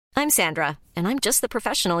I'm Sandra, and I'm just the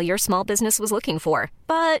professional your small business was looking for.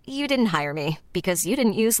 But you didn't hire me because you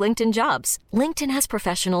didn't use LinkedIn Jobs. LinkedIn has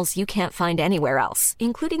professionals you can't find anywhere else,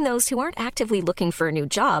 including those who aren't actively looking for a new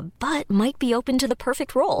job, but might be open to the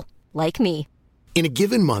perfect role, like me. In a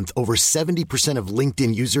given month, over 70% of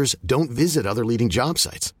LinkedIn users don't visit other leading job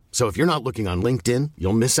sites. So if you're not looking on LinkedIn,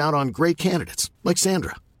 you'll miss out on great candidates like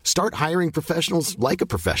Sandra. Start hiring professionals like a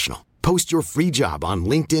professional. Post your free job on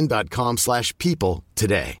linkedin.com/people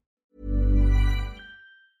today.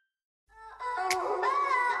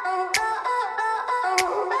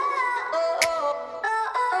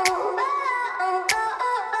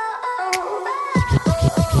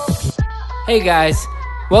 Hey guys,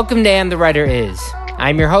 welcome to And the Writer Is.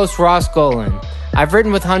 I'm your host, Ross Golan. I've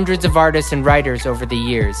written with hundreds of artists and writers over the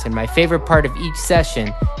years, and my favorite part of each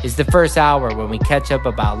session is the first hour when we catch up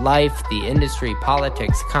about life, the industry,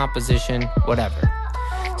 politics, composition, whatever.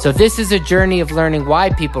 So this is a journey of learning why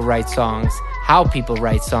people write songs, how people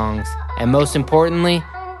write songs, and most importantly,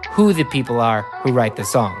 who the people are who write the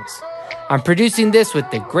songs. I'm producing this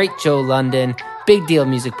with the great Joe London, Big Deal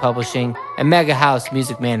Music Publishing, and Mega House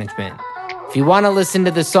Music Management. If you want to listen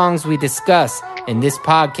to the songs we discuss in this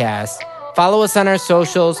podcast, follow us on our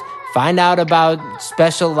socials, find out about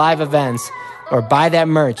special live events, or buy that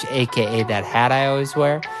merch, aka that hat I always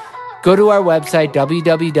wear. Go to our website,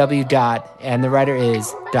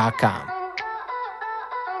 www.andthewriteris.com.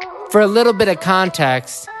 For a little bit of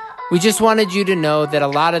context, we just wanted you to know that a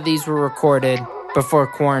lot of these were recorded before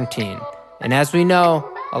quarantine. And as we know,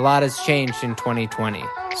 a lot has changed in 2020.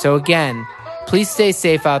 So again, please stay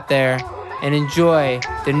safe out there and enjoy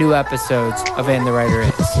the new episodes of And the Writer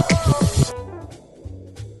Is.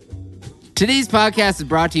 Today's podcast is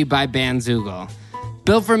brought to you by Bandzoogle.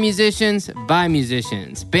 Built for musicians, by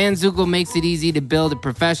musicians. Bandzoogle makes it easy to build a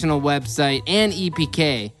professional website and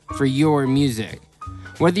EPK for your music.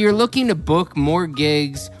 Whether you're looking to book more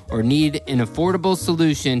gigs or need an affordable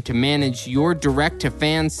solution to manage your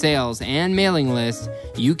direct-to-fan sales and mailing list,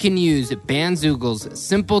 you can use Bandzoogle's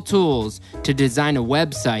simple tools to design a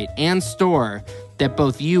website and store that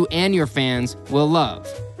both you and your fans will love.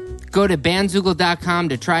 Go to bandzoogle.com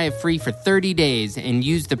to try it free for 30 days and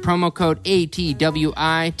use the promo code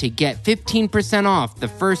ATWI to get 15% off the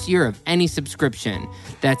first year of any subscription.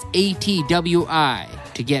 That's ATWI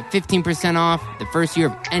to get 15% off the first year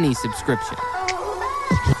of any subscription.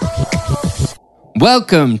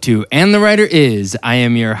 Welcome to And the Writer Is. I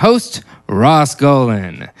am your host, Ross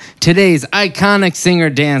Golan. Today's iconic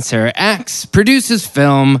singer-dancer acts, produces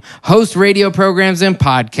film, hosts radio programs and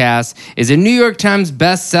podcasts, is a New York Times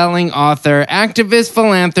best-selling author, activist,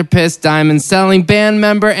 philanthropist, diamond-selling band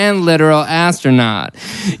member, and literal astronaut.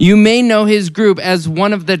 You may know his group as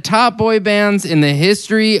one of the top boy bands in the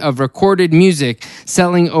history of recorded music,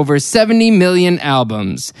 selling over 70 million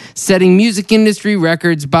albums, setting music industry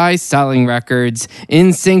records by selling records.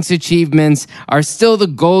 NSYNC's achievements are still the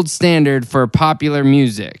gold standard for popular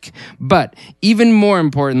music. But even more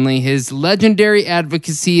importantly, his legendary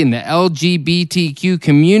advocacy in the LGBTQ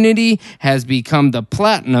community has become the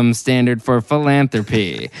platinum standard for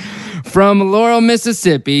philanthropy. From Laurel,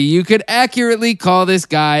 Mississippi, you could accurately call this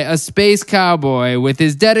guy a space cowboy with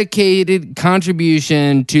his dedicated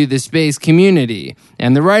contribution to the space community.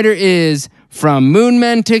 And the writer is, from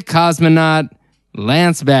Moonman to Cosmonaut,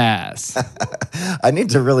 Lance Bass. I need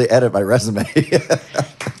to really edit my resume.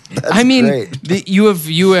 I mean, great. You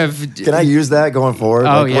have. Can I use that going forward?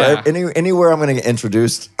 Oh, yeah. Anywhere I'm going to get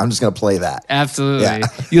introduced, I'm just going to play that. Absolutely. Yeah.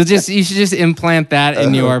 You should just implant that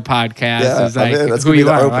in your podcast. Yeah, it's like that's who gonna be you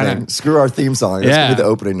the are. opening. Screw our theme song. That's going to be the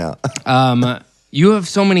opening now. You have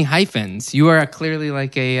so many hyphens. You are clearly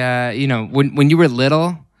like a, when you were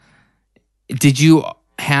little, did you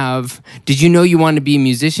know you wanted to be a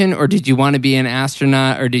musician, or did you want to be an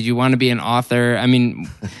astronaut, or did you want to be an author? I mean,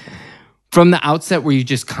 from the outset, were you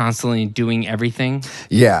just constantly doing everything?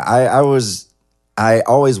 Yeah, I always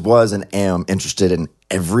was and am interested in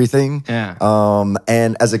everything. Yeah.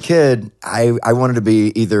 And as a kid, I wanted to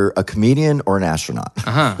be either a comedian or an astronaut.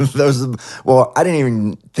 Uh-huh. I didn't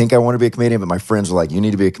even think I wanted to be a comedian, but my friends were like, you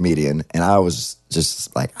need to be a comedian. And I was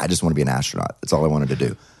just like, I just want to be an astronaut. That's all I wanted to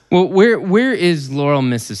do. Well, where is Laurel,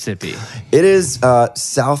 Mississippi? It is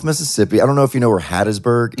South Mississippi. I don't know if you know where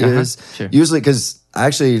Hattiesburg is. Sure. Usually, because I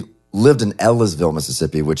actually lived in Ellisville,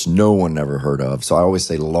 Mississippi, which no one ever heard of. So I always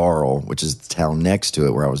say Laurel, which is the town next to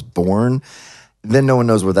it where I was born. Then no one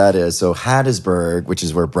knows where that is. So Hattiesburg, which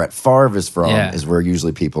is where Brett Favre is from, is where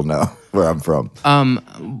usually people know where I'm from.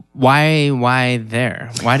 Why there?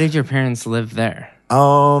 Why did your parents live there?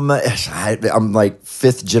 I'm like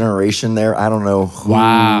fifth generation there. I don't know who.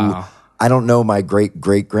 Wow. I don't know my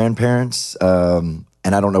great-great-grandparents.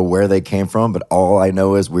 and I don't know where they came from, but all I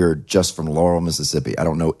know is we're just from Laurel, Mississippi. I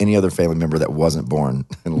don't know any other family member that wasn't born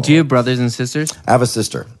in Laurel. Do you have brothers and sisters? I have a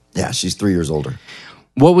sister. Yeah, she's 3 years older.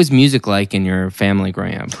 What was music like in your family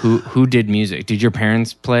growing up? Who did music? Did your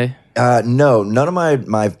parents play? No, none of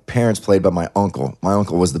my parents played, but my uncle. My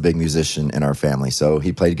uncle was the big musician in our family. So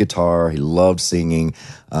he played guitar. He loved singing.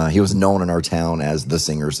 He was known in our town as the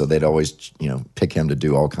singer. So they'd always, pick him to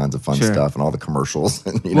do all kinds of fun stuff and all the commercials.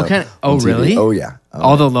 And, what kind? Oh, really? Oh, yeah.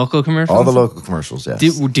 All the local commercials. All the local commercials. Yes.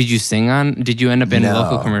 Did you sing on? Did you end up in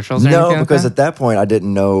local commercials? Or No, anything because like at that point I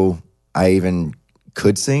didn't know I even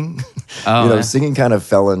could sing. Oh, Singing kind of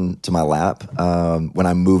fell into my lap when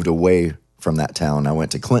I moved away from that town. I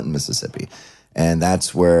went to Clinton, Mississippi, and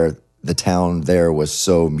that's where the town there was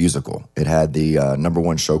so musical. It had the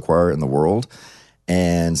 #1 show choir in the world,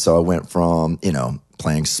 and so I went from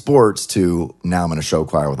playing sports to now I'm in a show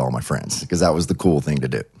choir with all my friends because that was the cool thing to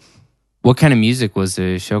do. What kind of music was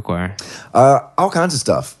the show choir? All kinds of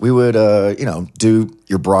stuff. We would do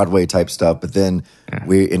your Broadway type stuff, but then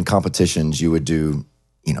in competitions you would do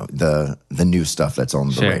the new stuff that's on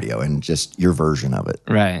the radio and just your version of it.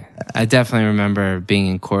 Right. I definitely remember being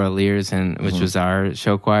in Choraleers, which was our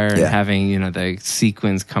show choir, and having the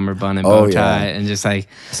sequins cummerbund and bow tie, and just like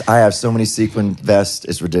I have so many sequin vests.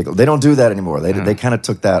 It's ridiculous. They don't do that anymore. They kind of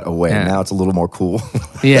took that away. Yeah. Now it's a little more cool.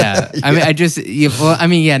 Yeah. I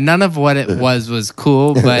mean, none of what it was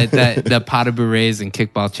cool, but the pas de bourrées and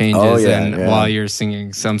kickball changes, while you're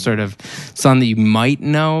singing some sort of song that you might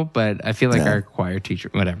know, but I feel like our choir teacher.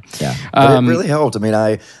 Whatever. Yeah. But it really helped. I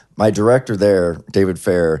mean, my director there, David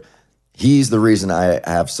Fair, he's the reason I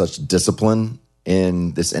have such discipline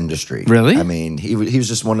in this industry. Really? I mean, he was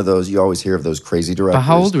just one of those, you always hear of those crazy directors. But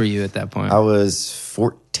how old were you at that point? I was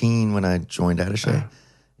 14 when I joined Attaché.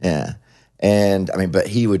 Yeah. And I mean, but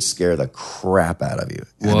he would scare the crap out of you.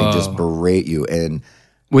 Whoa. I mean, just berate you. And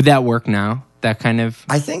would that work now? That kind of...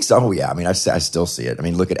 I think so. Oh, yeah. I mean, I still see it. I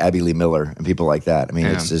mean, look at Abby Lee Miller and people like that. I mean,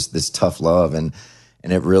 it's just this tough love. And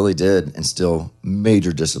it really did instill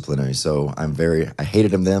major discipline in me. So I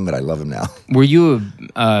hated him then, but I love him now. Were you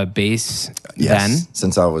a bass then?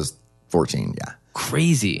 Since I was 14, yeah.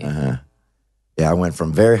 Crazy. Uh-huh. Yeah, I went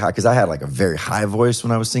from very high, because I had like a very high voice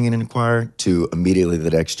when I was singing in choir, to immediately the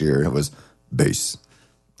next year it was bass.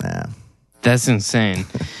 Yeah. That's insane.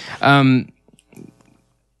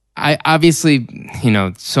 I obviously,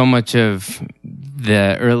 so much of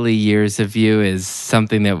the early years of you is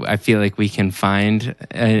something that I feel like we can find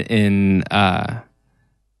in,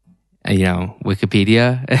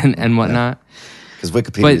 Wikipedia and whatnot. Because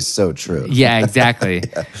Wikipedia is so true. Yeah, exactly.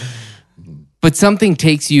 But something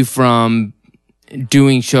takes you from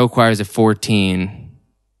doing show choirs at 14,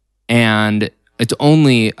 and it's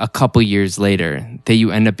only a couple years later that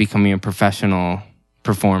you end up becoming a professional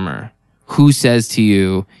performer. Who says to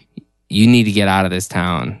you, you need to get out of this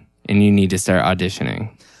town and you need to start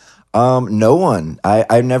auditioning? No one.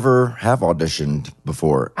 I never have auditioned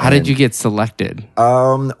before. How did you get selected?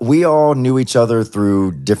 We all knew each other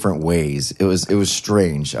through different ways. It was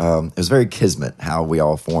strange. It was very kismet how we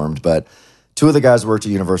all formed. But two of the guys worked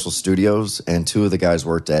at Universal Studios, and two of the guys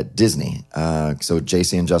worked at Disney. So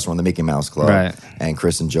JC and Justin were on the Mickey Mouse Club, right, and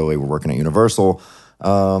Chris and Joey were working at Universal.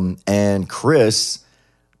 And Chris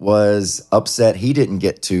was upset he didn't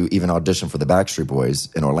get to even audition for the Backstreet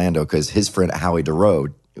Boys in Orlando because his friend Howie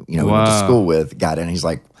DeRoe, we went to school with, got in. He's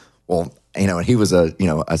like, well, and he was a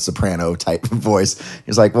soprano type voice.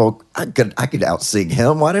 He's like, well, I could out-sing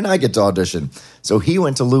him. Why didn't I get to audition? So he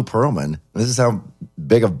went to Lou Pearlman. This is how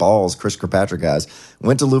big of balls Chris Kirkpatrick has.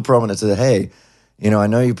 Went to Lou Pearlman and said, hey, I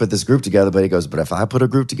know you put this group together, but he goes, but if I put a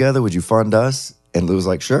group together, would you fund us? And Lou was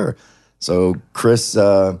like, sure. So Chris,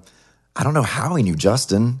 I don't know how he knew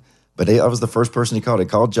Justin, but I was the first person he called. He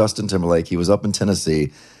called Justin Timberlake. He was up in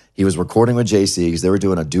Tennessee. He was recording with JC because they were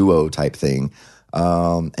doing a duo type thing.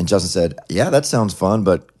 And Justin said, yeah, that sounds fun,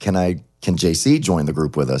 but can JC join the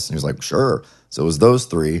group with us? And he was like, sure. So it was those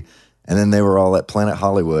three. And then they were all at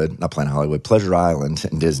Pleasure Island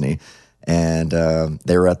in Disney. And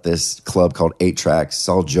they were at this club called 8 Tracks,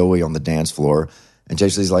 saw Joey on the dance floor. And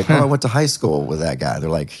JC's like, I went to high school with that guy. They're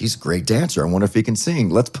like, he's a great dancer. I wonder if he can sing.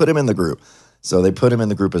 Let's put him in the group. So they put him in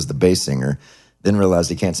the group as the bass singer. Then realized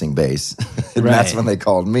he can't sing bass. And that's when they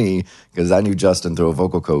called me, because I knew Justin through a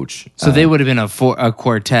vocal coach. So they would have been a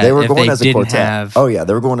quartet. They were going as a quartet. Oh, yeah.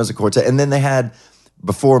 They were going as a quartet. And then they had,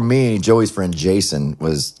 before me, Joey's friend Jason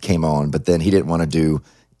came on, but then he didn't want to do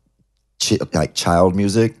child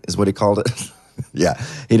music is what he called it. Yeah,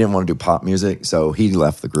 he didn't want to do pop music, so he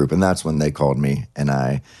left the group, and that's when they called me, and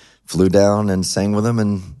I flew down and sang with them,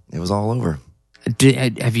 and it was all over.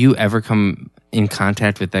 Have you ever come in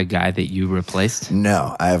contact with that guy that you replaced?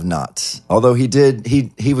 No, I have not. Although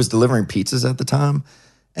he was delivering pizzas at the time.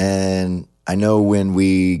 And I know when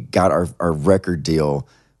we got our record deal,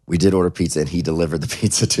 we did order pizza and he delivered the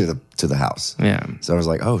pizza to the house. Yeah. So I was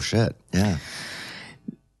like, oh shit. Yeah.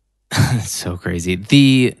 That's so crazy.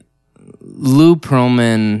 The Lou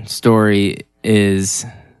Pearlman story is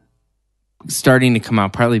starting to come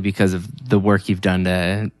out partly because of the work you've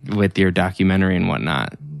done with your documentary and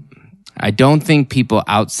whatnot. I don't think people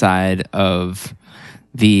outside of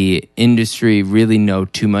the industry really know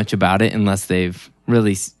too much about it unless they've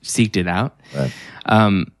really seeked it out.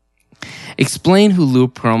 Right. Explain who Lou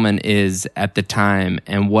Pearlman is at the time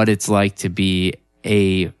and what it's like to be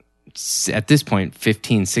at this point,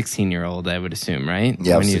 15, 16-year-old, I would assume, right?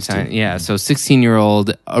 Yeah, when 16. Yeah, so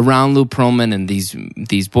 16-year-old around Lou Pearlman and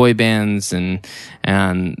these boy bands and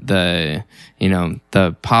the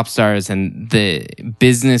the pop stars and the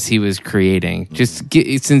business he was creating.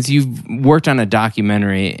 Since you've worked on a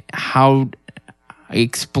documentary,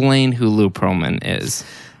 explain who Lou Pearlman is.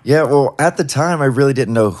 Yeah, well, at the time, I really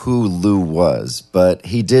didn't know who Lou was, but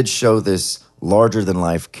he did show this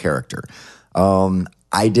larger-than-life character.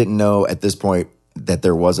 I didn't know at this point that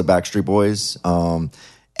there was a Backstreet Boys, and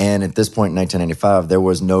at this point in 1995, there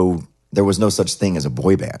was no such thing as a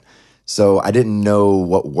boy band. So I didn't know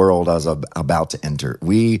what world I was about to enter.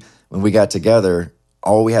 When we got together,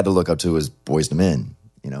 all we had to look up to was Boyz II Men,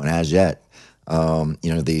 and As Yet,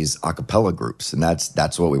 these a cappella groups, and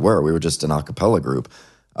that's what we were. We were just an a cappella group.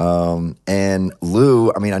 And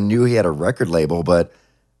Lou, I knew he had a record label, but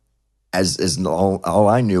as all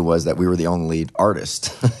I knew was that we were the only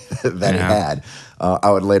artist that he had. I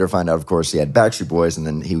would later find out, of course, he had Backstreet Boys, and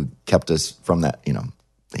then he kept us from that,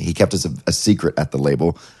 he kept us a secret at the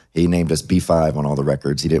label. He named us B5 on all the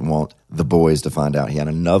records. He didn't want the boys to find out he had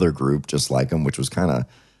another group just like him, which was kind of,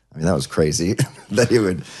 that was crazy that he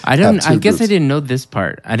would. I guess I didn't know this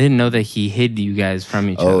part. I didn't know that he hid you guys from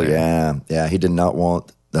each other. Oh, yeah. He did not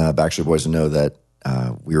want the Backstreet Boys to know that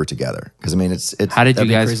we were together. Because, it's... How did you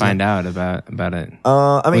guys find out about it?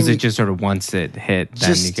 Was it just sort of once it hit,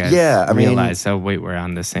 then you guys realized, oh, wait, we're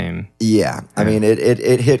on the same... Yeah.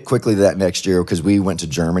 It hit quickly that next year because we went to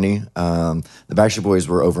Germany. The Backstreet Boys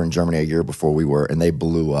were over in Germany a year before we were, and they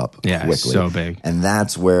blew up quickly. So big. And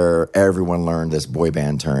that's where everyone learned this boy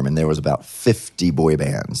band term, and there was about 50 boy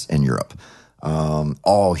bands in Europe,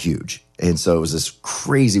 all huge. And so it was this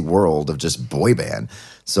crazy world of just boy band.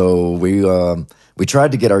 So we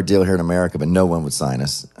tried to get our deal here in America, but no one would sign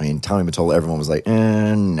us. Tommy Mottola, everyone was like,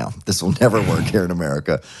 no, this will never work here in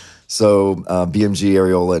America. So BMG,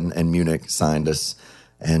 Areola, and Munich signed us.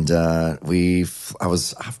 And I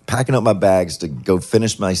was packing up my bags to go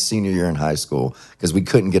finish my senior year in high school because we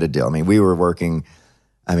couldn't get a deal. We were working,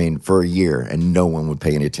 for a year, and no one would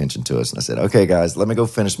pay any attention to us. And I said, okay, guys, let me go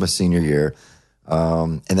finish my senior year.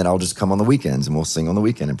 And then I'll just come on the weekends and we'll sing on the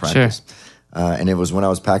weekend and practice. Sure. And it was when I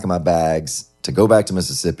was packing my bags to go back to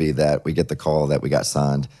Mississippi that we get the call that we got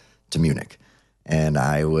signed to Munich. And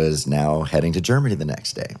I was now heading to Germany the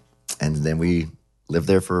next day. And then we lived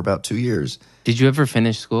there for about 2 years. Did you ever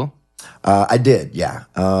finish school? I did, yeah.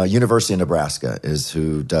 University of Nebraska is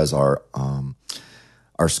who does our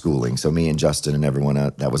schooling. So me and Justin and everyone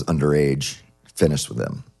that was underage finished with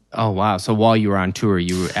them. Oh, wow. So while you were on tour,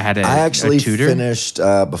 you had a tutor? I actually finished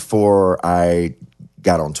before I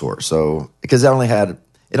got on tour. So, because it only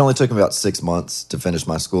took me about 6 months to finish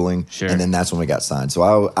my schooling. Sure. And then that's when we got signed. So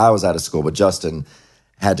I was out of school, but Justin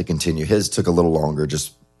had to continue. His took a little longer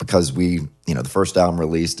just because the first album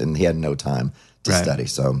released and he had no time to study.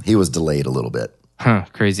 So he was delayed a little bit. Huh,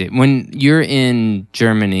 crazy. When you're in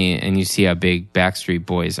Germany and you see how big Backstreet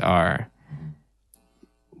Boys are,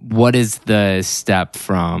 what is the step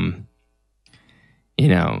from,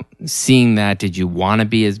 seeing that? Did you want to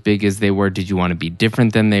be as big as they were? Did you want to be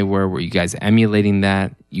different than they were? Were you guys emulating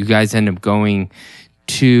that? You guys end up going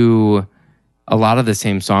to a lot of the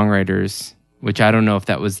same songwriters, which I don't know if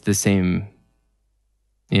that was the same,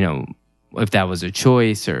 if that was a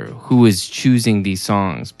choice or who was choosing these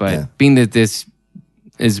songs. But being that this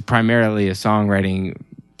is primarily a songwriting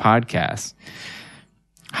podcast,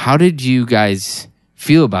 how did you guys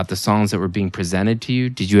feel about the songs that were being presented to you?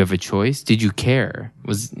 Did you have a choice? Did you care?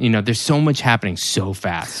 There's so much happening so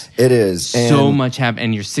fast. It is. So much happening,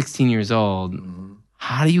 and you're 16 years old.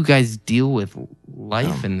 How do you guys deal with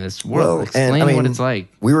life in this world? Well, Explain what it's like.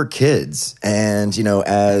 We were kids, and,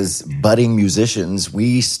 as budding musicians,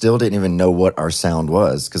 we still didn't even know what our sound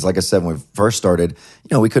was. Because like I said, when we first started,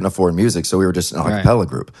 we couldn't afford music, so we were just an a cappella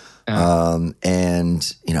group. And,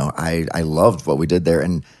 I loved what we did there.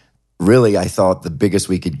 And really, I thought the biggest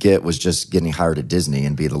we could get was just getting hired at Disney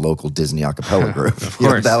and be the local Disney a cappella group. Of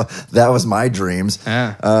course. That was my dreams.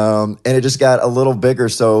 Yeah. And it just got a little bigger.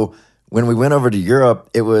 So when we went over to Europe,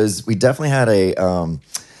 we definitely had a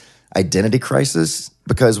identity crisis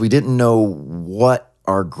because we didn't know what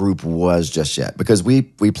our group was just yet. Because we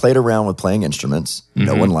played around with playing instruments.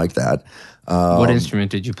 No one liked that. What instrument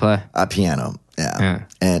did you play? Piano. Yeah.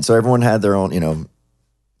 And so everyone had their own,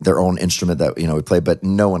 their own instrument that, we played, but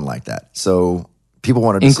no one liked that. So people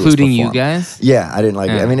wanted to including see us you perform. guys? Yeah, I didn't like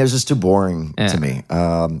it. I mean, it was just too boring to me.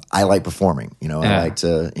 I like performing, I like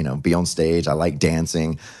to, be on stage. I like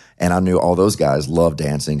dancing. And I knew all those guys loved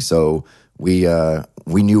dancing. So we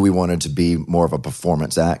knew we wanted to be more of a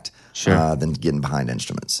performance act than getting behind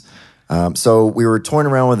instruments. So we were toying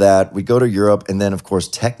around with that. We go to Europe, and then, of course,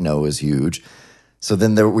 techno is huge. So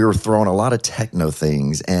then we were throwing a lot of techno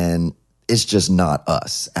things, and it's just not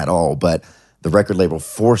us at all. But the record label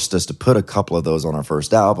forced us to put a couple of those on our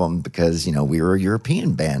first album because, we were a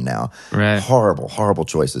European band now. Right. Horrible, horrible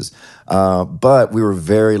choices. But we were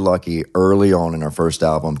very lucky early on in our first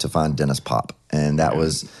album to find Dennis Pop. And that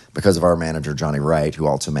was because of our manager, Johnny Wright, who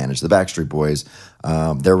also managed the Backstreet Boys.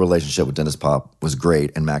 Their relationship with Dennis Pop was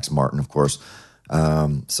great, and Max Martin, of course.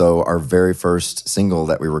 So our very first single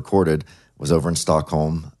that we recorded was over in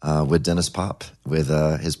Stockholm with Dennis Pop, with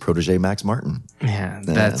his protege, Max Martin. Yeah,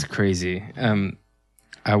 that's crazy.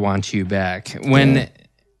 I Want You Back.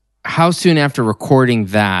 How soon after recording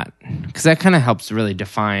that, because that kind of helps really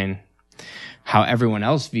define how everyone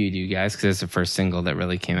else viewed you guys, because it's the first single that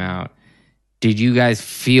really came out. Did you guys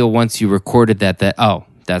feel once you recorded that, oh,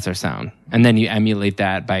 that's our sound? And then you emulate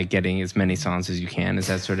that by getting as many songs as you can? Is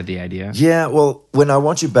that sort of the idea? Yeah, well, when I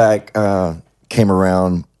Want You Back came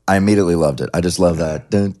around, I immediately loved it. I just love that,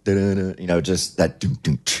 dun, dun, dun, dun, just that. Dun,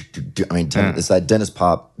 dun, dun, dun. I mean, it's that Dennis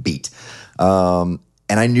Pop beat, and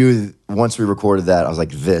I knew once we recorded that, I was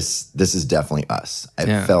like, "This is definitely us."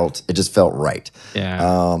 It just felt right.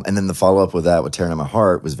 Yeah. And then the follow up with that, with "Tearing at My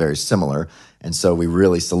Heart," was very similar, and so we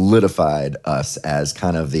really solidified us as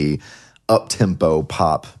kind of the up tempo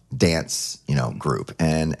pop dance, group,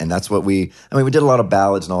 and that's what we did a lot of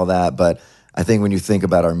ballads and all that, but I think when you think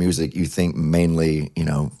about our music, you think mainly,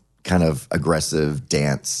 kind of aggressive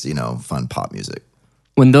dance, fun pop music.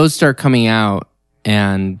 When those start coming out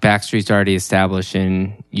and Backstreet's already established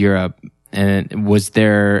in Europe, and was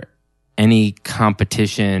there any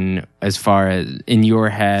competition as far as in your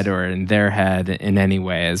head or in their head in any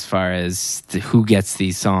way as far as who gets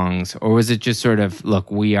these songs? Or was it just sort of,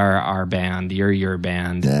 look, we are our band, you're your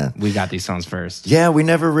band, we got these songs first? Yeah, we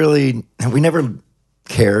never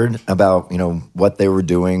cared about what they were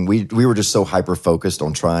doing. We were just so hyper focused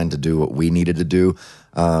on trying to do what we needed to do,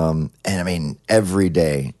 and I mean every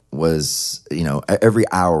day was every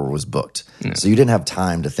hour was booked, so you didn't have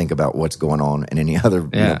time to think about what's going on in any other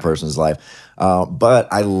person's life.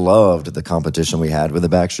 But I loved the competition we had with the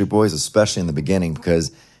Backstreet Boys, especially in the beginning,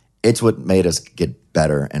 because it's what made us get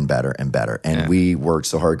better and better and better. And we worked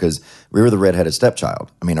so hard because we were the redheaded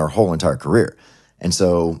stepchild. I mean, our whole entire career, and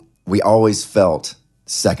so we always felt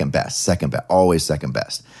second best, always second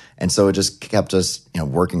best. And so it just kept us,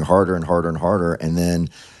 working harder and harder and harder. And then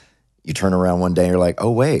you turn around one day and you're like,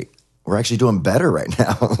 oh, wait, we're actually doing better right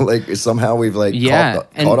now. Like somehow we've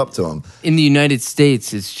caught up to them. In the United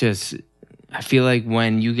States, it's just, I feel like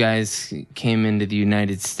when you guys came into the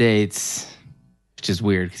United States, which is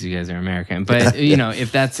weird because you guys are American, but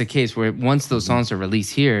if that's the case, where once those songs are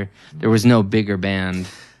released here, there was no bigger band.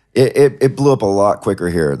 It blew up a lot quicker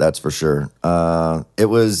here, that's for sure. It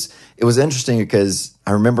was interesting because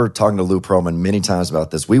I remember talking to Lou Pearlman many times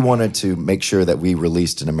about this. We wanted to make sure that we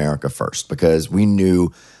released in America first because we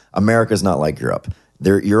knew America's not like Europe.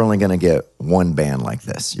 You're only going to get one band like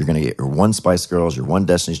this. You're going to get your one Spice Girls, your one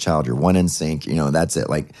Destiny's Child, your one NSYNC. That's it.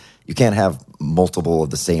 Like you can't have multiple of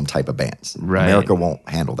the same type of bands. Right. America won't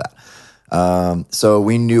handle that. So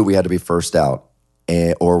we knew we had to be first out,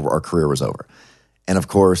 or our career was over. And of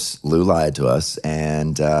course, Lou lied to us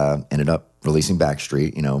and ended up releasing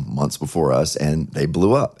Backstreet, months before us, and they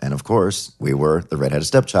blew up. And of course, we were the redheaded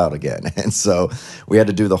stepchild again. And so we had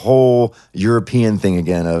to do the whole European thing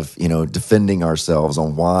again of, defending ourselves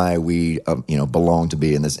on why we, belong to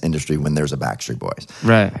be in this industry when there's a Backstreet Boys.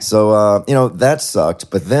 Right. So, that sucked.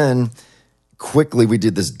 But then quickly we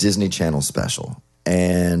did this Disney Channel special.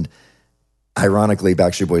 And ironically,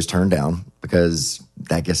 Backstreet Boys turned down because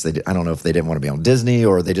I guess I don't know if they didn't want to be on Disney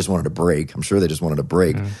or they just wanted a break. I'm sure they just wanted a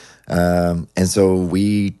break. And so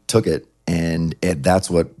we took it, and that's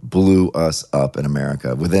what blew us up in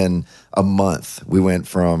America. Within a month, we went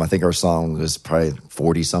from, I think our song was probably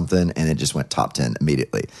 40-something, and it just went top 10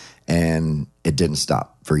 immediately. and it didn't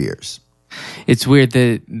stop for years. It's weird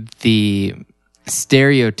that the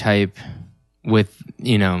stereotype with,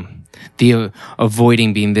 the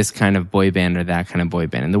avoiding being this kind of boy band or that kind of boy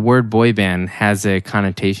band. And the word boy band has a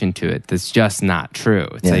connotation to it that's just not true.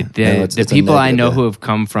 It's like the people I know who have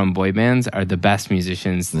come from boy bands are the best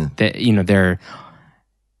musicians that, they're,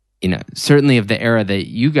 certainly of the era that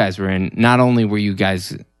you guys were in. Not only were you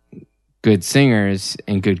guys good singers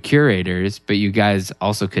and good curators, but you guys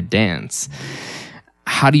also could dance.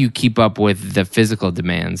 How do you keep up with the physical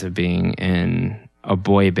demands of being in a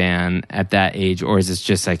boy band at that age, or is it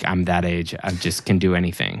just like, I'm that age, I just can do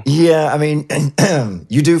anything? Yeah, I mean,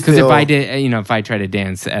 you do feel... Because if I did, if I try to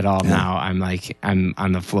dance at all now, I'm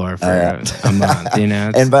on the floor for a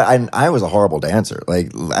month, But I was a horrible dancer.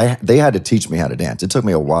 Like, they had to teach me how to dance. It took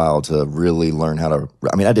me a while to really learn how to...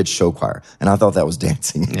 I mean, I did show choir, and I thought that was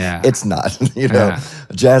dancing. Yeah. It's not,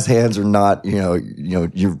 Jazz hands are not,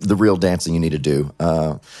 you're the real dancing you need to do.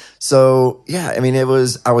 So, yeah, I mean, I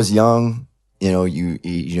was young.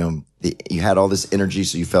 You had all this energy,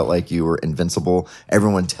 so you felt like you were invincible.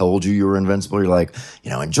 Everyone told you were invincible. You're like,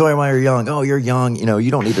 enjoy while you're young. Oh, you're young.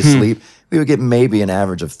 You don't need to sleep. We would get maybe an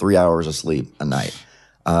average of 3 hours of sleep a night,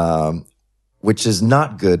 which is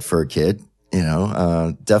not good for a kid.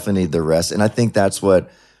 Definitely need the rest. And I think that's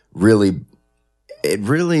what really,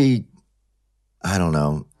 I don't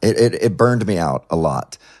know. It burned me out a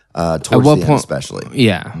lot, towards the end especially.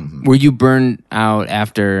 Yeah. Mm-hmm. Were you burned out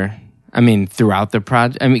after... throughout the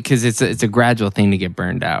project? Because it's a gradual thing to get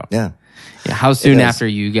burned out. Yeah. How soon after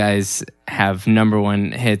you guys have number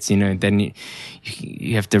one hits, then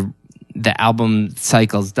you have to, the album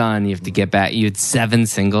cycle's done, you have to get back. You had 7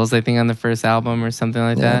 singles, I think, on the first album or something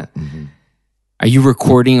like that. Mm-hmm. Are you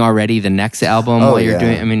recording already the next album while you're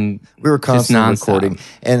doing? We were constantly recording.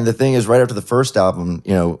 And the thing is, right after the first album,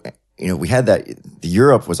 we had that.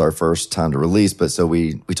 Europe was our first time to release, but so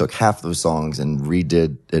we took half those songs and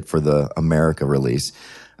redid it for the America release.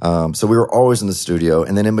 So we were always in the studio,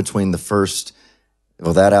 and then in between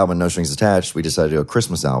that album, No Strings Attached, we decided to do a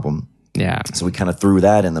Christmas album. Yeah. So we kind of threw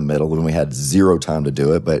that in the middle when we had 0 time to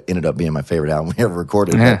do it, but ended up being my favorite album we ever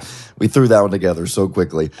recorded. Yeah. We threw that one together so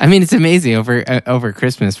quickly. It's amazing. Over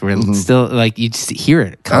Christmas, we're still like, you just hear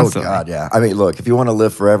it constantly. Oh God, yeah. Look, if you want to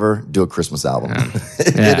live forever, do a Christmas album.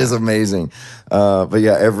 It is amazing. But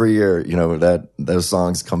yeah, every year, those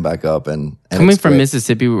songs come back up. And coming from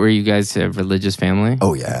Mississippi, were you guys a religious family?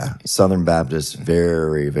 Oh yeah, Southern Baptist,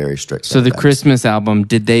 very very strict. So the Christmas album,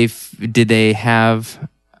 did they have?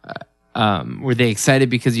 Were they excited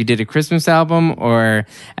because you did a Christmas album, or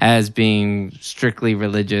as being strictly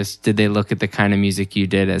religious, did they look at the kind of music you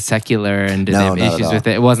did as secular, and did they have issues with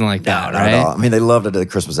it? It wasn't like that, right? At all. They loved it at the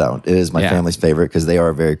Christmas album. It is my family's favorite because they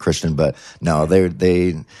are very Christian, but no,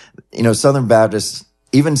 they Southern Baptist,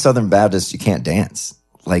 even Southern Baptist, you can't dance.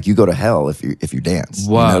 Like, you go to hell if you dance.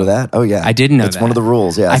 Whoa. You know that? Oh yeah, I didn't know it's that. One of the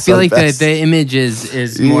rules. Yeah, I feel like the image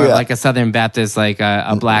is more like a Southern Baptist, like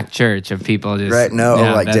a black church of people just right.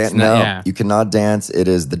 No, you cannot dance. It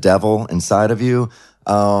is the devil inside of you.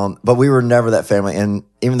 But we were never that family, and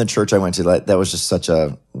even the church I went to, that was just such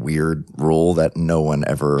a weird rule that no one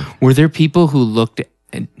ever. Were there people who looked at,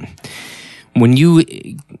 when you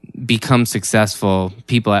become successful,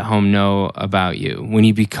 people at home know about you. When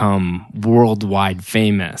you become worldwide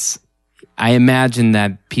famous, I imagine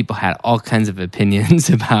that people had all kinds of opinions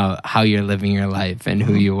about how you're living your life and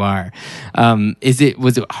who you are.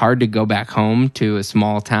 Was it hard to go back home to a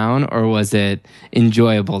small town, or was it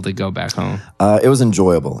enjoyable to go back home? It was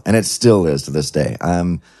enjoyable, and it still is to this day.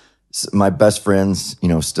 My best friends,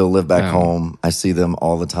 still live back home. I see them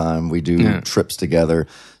all the time. We do trips together.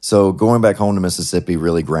 So going back home to Mississippi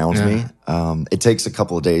really grounds me. It takes a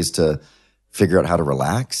couple of days to figure out how to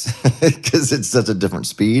relax because it's such a different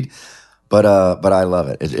speed. But I love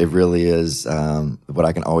it. It really is what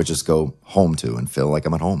I can always just go home to and feel like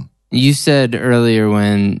I'm at home. You said earlier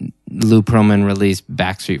when Lou Pearlman released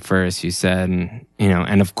Backstreet First, you said,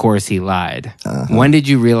 and of course he lied. When did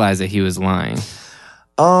you realize that he was lying?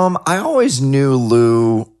 I always knew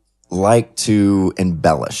Lou liked to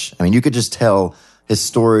embellish. You could just tell his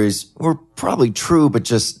stories were probably true, but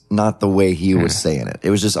just not the way he was saying it. It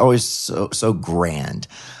was just always so grand.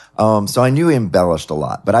 So I knew he embellished a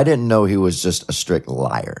lot, but I didn't know he was just a strict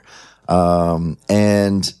liar.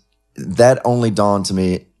 And that only dawned to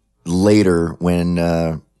me later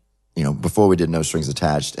when, before we did No Strings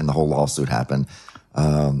Attached and the whole lawsuit happened,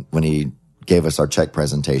 when he gave us our check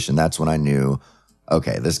presentation, that's when I knew,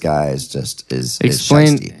 okay, this guy is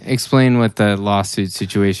explain what the lawsuit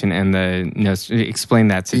situation and explain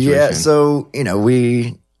that situation. Yeah, so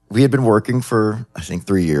we we had been working for, I think,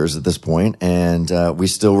 3 years at this point, and we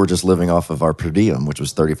still were just living off of our per diem, which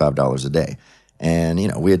was $35 a day. And,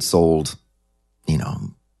 we had sold,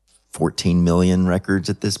 14 million records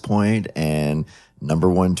at this point, and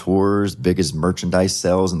 #1 tours, biggest merchandise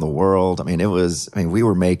sales in the world. We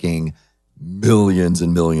were making millions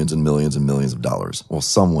and millions and millions and millions of dollars. Well,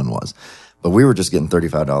 someone was, but we were just getting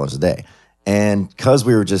 $35 a day. And because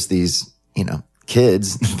we were just these,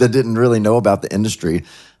 kids that didn't really know about the industry,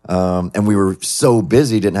 and we were so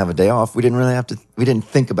busy, didn't have a day off, we didn't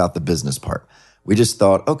think about the business part. We just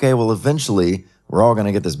thought, okay, well, eventually we're all going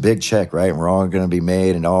to get this big check, right? And we're all going to be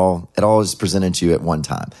made, and it all is presented to you at one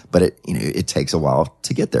time. But it takes a while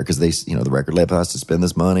to get there because the record label has to spend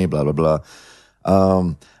this money, blah, blah,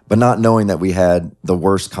 blah. But not knowing that we had the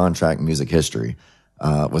worst contract in music history,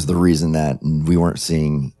 was the reason that we weren't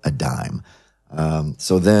seeing a dime.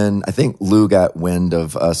 So then I think Lou got wind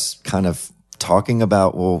of us kind of talking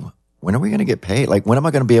about, well, when are we going to get paid? Like, when am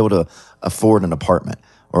I going to be able to afford an apartment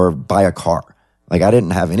or buy a car? Like, I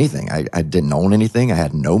didn't have anything. I didn't own anything. I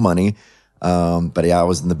had no money. But yeah, I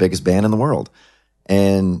was in the biggest band in the world.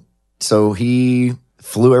 And so he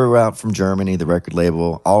flew everywhere out from Germany, the record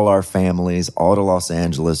label, all our families, all to Los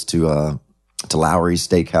Angeles to Lowry's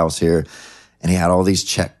Steakhouse here. And he had all these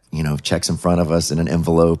checks in front of us in an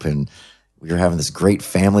envelope, and we were having this great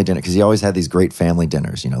family dinner because he always had these great family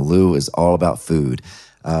dinners. Lou is all about food.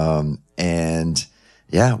 And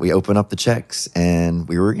yeah, we opened up the checks, and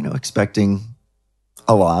we were, expecting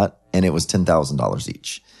a lot, and it was $10,000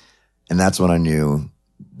 each. And that's when I knew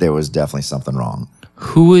there was definitely something wrong.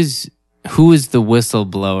 Who is the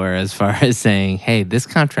whistleblower as far as saying, hey, this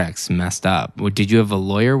contract's messed up? Did you have a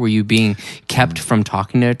lawyer? Were you being kept from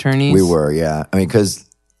talking to attorneys? We were, yeah. Because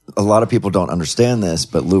a lot of people don't understand this,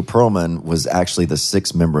 but Lou Pearlman was actually the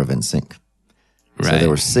 6th member of NSYNC. Right. So there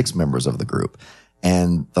were 6 members of the group.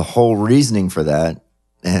 And the whole reasoning for that,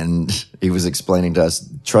 and he was explaining to us,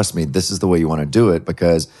 trust me, this is the way you want to do it,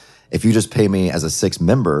 because if you just pay me as a 6th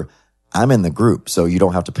member, I'm in the group, so you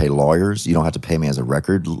don't have to pay lawyers. You don't have to pay me as a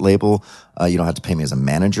record label. You don't have to pay me as a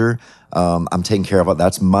manager. I'm taking care of all.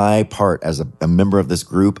 That's my part as a member of this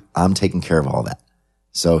group. I'm taking care of all that.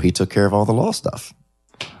 So he took care of all the law stuff.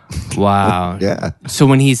 Wow. Yeah. So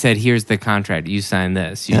when he said, here's the contract, you signed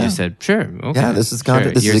this, you just said, sure. Okay. Yeah, this is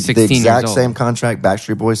contract. Sure. This is the exact same contract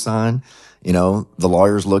Backstreet Boys signed. The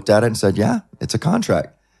lawyers looked at it and said, yeah, it's a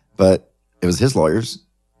contract. But it was his lawyers.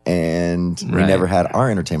 And we never had our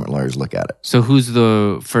entertainment lawyers look at it. So who's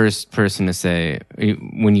the first person to say,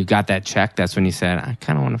 when you got that check, that's when you said, I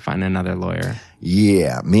kind of want to find another lawyer?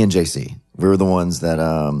 Yeah, me and JC. We were the ones that,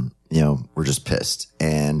 were just pissed.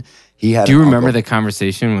 And he had. Do you remember the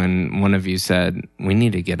conversation when one of you said, we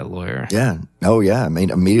need to get a lawyer? Yeah. Oh, yeah. I mean,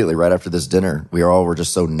 immediately right after this dinner, we were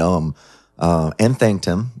just so numb, and thanked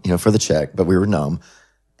him, for the check, but we were numb.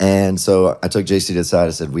 And so I took JC to the side. I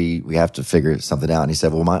said, we have to figure something out. And he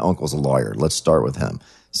said, well, my uncle's a lawyer. Let's start with him.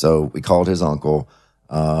 So we called his uncle,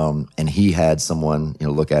 and he had someone,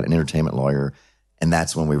 look at an entertainment lawyer. And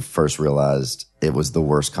that's when we first realized it was the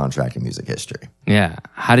worst contract in music history. Yeah.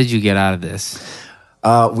 How did you get out of this?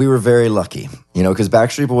 We were very lucky, because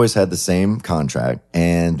Backstreet Boys had the same contract,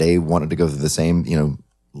 and they wanted to go through the same,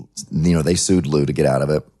 they sued Lou to get out of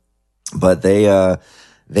it. But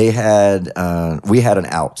we had an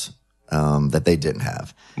out that they didn't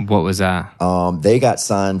have. What was that? They got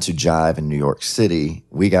signed to Jive in New York City.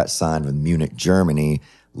 We got signed with Munich, Germany.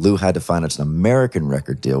 Lou had to find us an American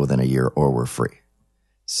record deal within a year or we're free.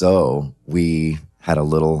 So we had a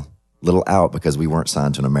little out because we weren't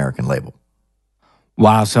signed to an American label.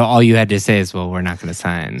 Wow. So all you had to say is, well, we're not going to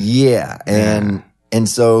sign. Yeah. And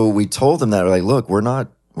so we told them that, we're like, look, we're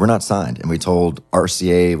not signed. And we told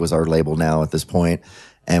RCA was our label now at this point.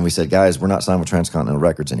 And we said, guys, we're not signed with Transcontinental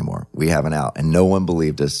Records anymore. We have an out. And no one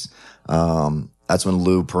believed us. That's when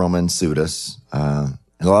Lou Pearlman sued us. And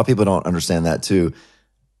a lot of people don't understand that too.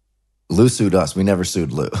 Lou sued us. We never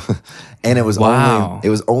sued Lou. And it was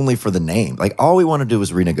only for the name. Like, all we wanted to do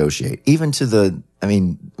was renegotiate. Even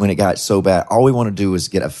when it got so bad, all we wanted to do was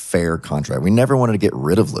get a fair contract. We never wanted to get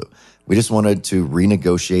rid of Lou. We just wanted to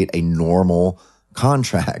renegotiate a normal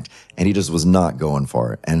contract, and he just was not going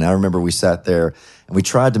for it. And I remember we sat there and we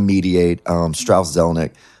tried to mediate. Strauss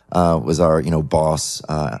Zelnick was our boss,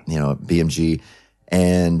 BMG,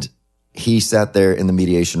 and he sat there in the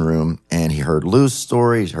mediation room and he heard Lou's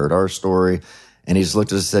story, he heard our story, and he just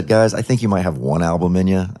looked at us and said, guys, I think you might have one album in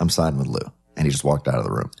you. I'm siding with Lou. And he just walked out of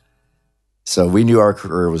the room. So we knew our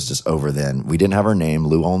career was just over then. We didn't have our name.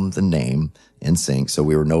 Lou owned the name NSYNC, so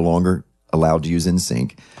we were no longer allowed to use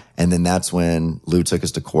NSYNC. And then that's when Lou took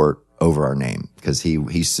us to court over our name because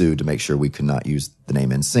he sued to make sure we could not use the name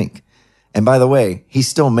NSYNC. And by the way, he's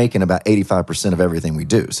still making about 85% of everything we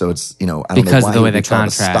do. So it's, I don't because know why of the way he would the be trying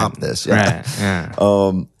to contract. stop this. Yeah. Right.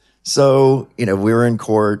 Yeah. So, we were in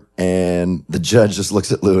court and the judge just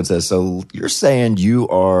looks at Lou and says, so you're saying you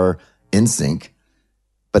are NSYNC,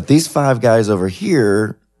 but these 5 guys over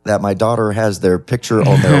here that my daughter has their picture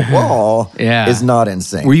on their wall is not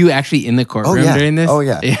NSYNC. Were you actually in the courtroom during this? Oh,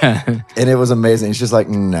 yeah. Yeah. And it was amazing. She's like,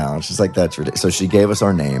 no. She's like, that's ridiculous. So she gave us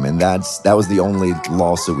our name, and that was the only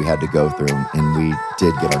lawsuit we had to go through, and we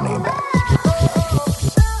did get our name back.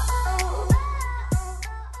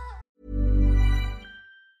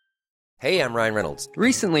 Hey, I'm Ryan Reynolds.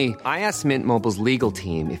 Recently, I asked Mint Mobile's legal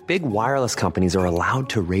team if big wireless companies are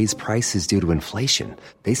allowed to raise prices due to inflation.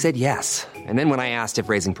 They said yes. And then when I asked if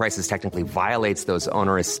raising prices technically violates those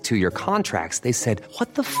onerous 2-year contracts, they said,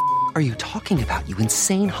 what the f*** are you talking about, you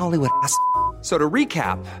insane Hollywood ass f- So to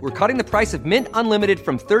recap, we're cutting the price of Mint Unlimited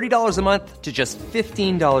from $30 a month to just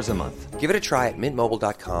 $15 a month. Give it a try at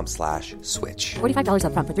mintmobile.com/switch. $45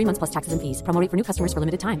 up front for 3 months plus taxes and fees. Promo rate for new customers for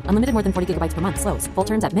limited time. Unlimited more than 40 gigabytes per month. Slows full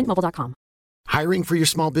terms at mintmobile.com. Hiring for your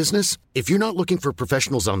small business? If you're not looking for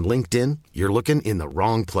professionals on LinkedIn, you're looking in the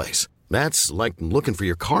wrong place. That's like looking for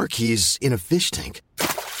your car keys in a fish tank.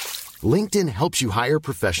 LinkedIn helps you hire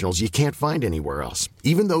professionals you can't find anywhere else,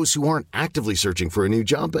 even those who aren't actively searching for a new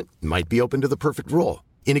job but might be open to the perfect role.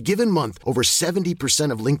 In a given month, over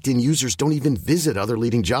 70% of LinkedIn users don't even visit other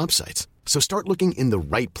leading job sites. So start looking in the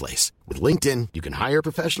right place. With LinkedIn, you can hire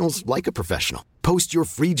professionals like a professional. Post your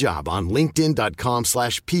free job on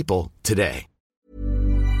linkedin.com/people today.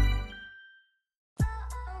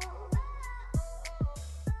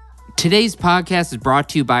 Today's podcast is brought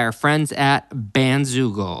to you by our friends at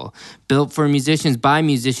Bandzoogle. Built for musicians by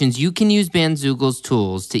musicians, you can use Bandzoogle's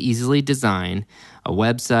tools to easily design a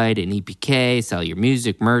website, an EPK, sell your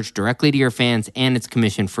music, merch directly to your fans, and it's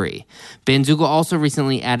commission-free. Bandzoogle also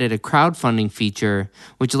recently added a crowdfunding feature,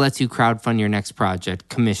 which lets you crowdfund your next project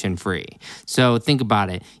commission-free. So think about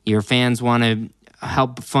it. Your fans want to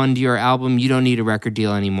help fund your album, you don't need a record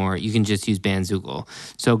deal anymore. You can just use Bandzoogle.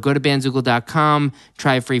 So go to bandzoogle.com,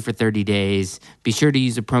 try it free for 30 days. Be sure to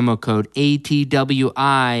use the promo code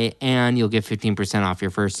ATWI, and you'll get 15% off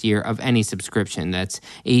your first year of any subscription. That's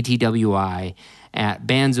ATWI at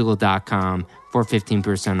bandzoogle.com for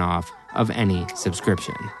 15% off of any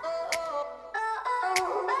subscription.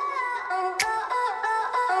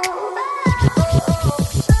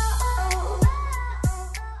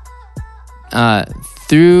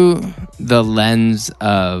 Through the lens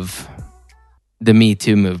of the Me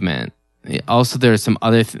Too movement, also there are some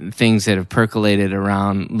other things that have percolated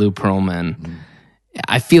around Lou Pearlman.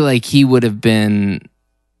 I feel like he would have been,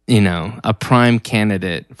 a prime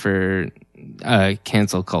candidate for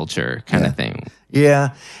cancel culture kind of thing.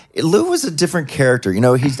 Yeah. Lou was a different character.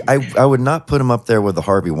 I would not put him up there with the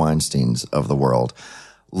Harvey Weinsteins of the world.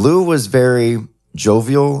 Lou was very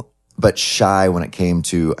jovial, but shy when it came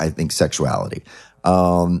to, I think, sexuality.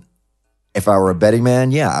 If I were a betting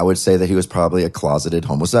man, I would say that he was probably a closeted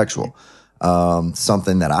homosexual.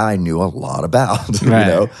 Something that I knew a lot about,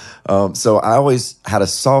 Right. So I always had a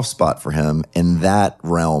soft spot for him in that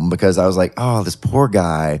realm because I was like, oh, this poor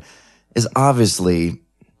guy is obviously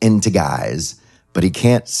into guys, but he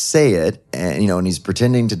can't say it. And, and he's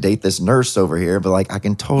pretending to date this nurse over here, but I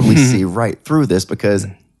can totally see right through this because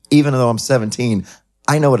even though I'm 17,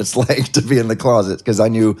 I know what it's like to be in the closet because I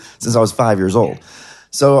knew since I was 5 years old.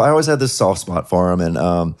 So I always had this soft spot for him.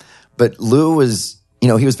 And, but Lou was,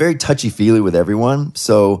 he was very touchy-feely with everyone.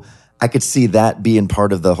 So I could see that being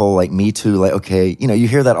part of the whole Me Too, okay, you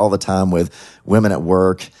hear that all the time with women at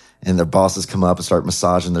work and their bosses come up and start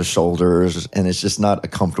massaging their shoulders and it's just not a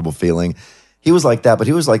comfortable feeling. He was like that, but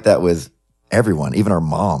he was like that with everyone, even our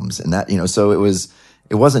moms and that, so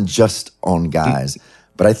it wasn't just on guys.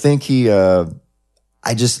 But I think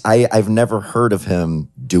I've never heard of him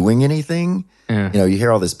doing anything. Yeah. You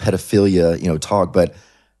hear all this pedophilia, talk, but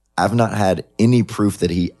I've not had any proof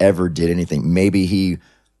that he ever did anything. Maybe he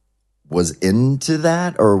was into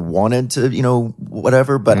that or wanted to,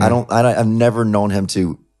 whatever, but I've never known him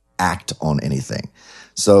to act on anything.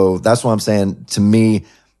 So that's what I'm saying. To me,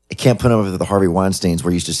 I can't put him over the Harvey Weinsteins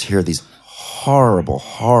where you just hear these horrible,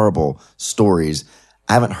 horrible stories.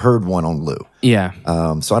 I haven't heard one on Lou. Yeah.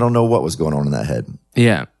 So I don't know what was going on in that head.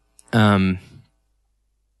 Yeah.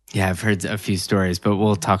 I've heard a few stories, but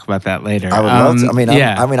we'll talk about that later. I would love to.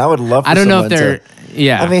 I would love. I don't know if they're.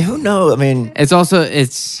 Who knows? It's also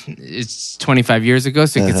it's 25 years ago,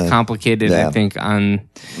 so it gets complicated. Yeah. I think on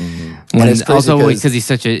And it's crazy also because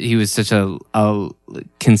he was such a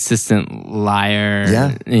consistent liar.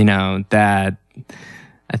 Yeah. That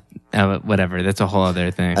whatever. That's a whole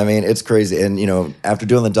other thing. I mean, it's crazy. And, after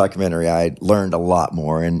doing the documentary, I learned a lot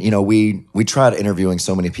more. And, we tried interviewing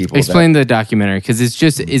so many people. Explain the documentary, because it's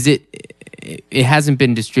just, it hasn't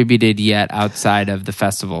been distributed yet outside of the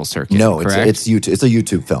festival circuit. No, correct? it's YouTube. It's a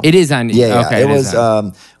YouTube film. It is on. Yeah. Okay, it was.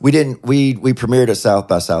 We premiered at South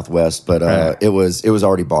by Southwest, but it was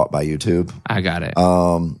already bought by YouTube. I got it.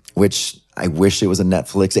 Which I wish it was a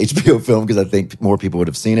Netflix HBO film, because I think more people would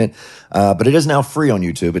have seen it. But it is now free on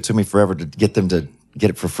YouTube. It took me forever to get them to get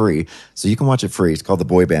it for free, so you can watch it free. It's called The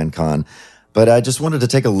Boy Band Con. But I just wanted to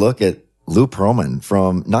take a look at Lou Pearlman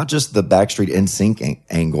from not just the Backstreet NSYNC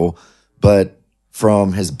angle, but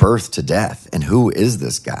from his birth to death, and who is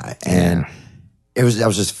this guy? And I was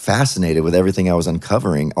just fascinated with everything I was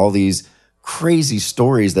uncovering, all these crazy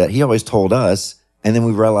stories that he always told us, and then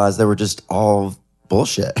we realized they were just all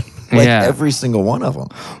bullshit. Every single one of them.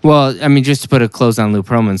 Well, I mean, just to put a close on Lou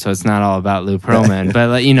Pearlman, so it's not all about Lou Pearlman,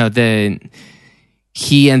 but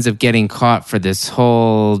he ends up getting caught for this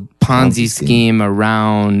whole Ponzi scheme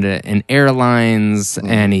around an airlines,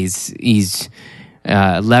 and he's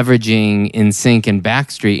leveraging NSYNC and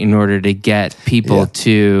Backstreet in order to get people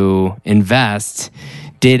to invest.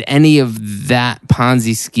 Did any of that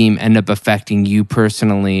Ponzi scheme end up affecting you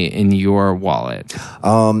personally in your wallet?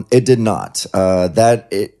 It did not.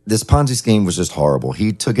 This Ponzi scheme was just horrible.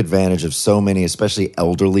 He took advantage of so many, especially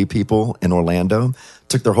elderly people in Orlando,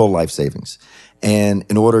 took their whole life savings. And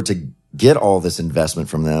in order to get all this investment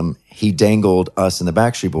from them, he dangled us and the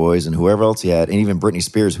Backstreet Boys and whoever else he had, and even Britney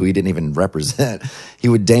Spears, who he didn't even represent. He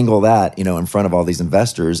would dangle that, in front of all these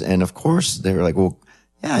investors. And of course, they were like, well,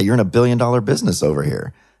 yeah, you're in $1 billion business over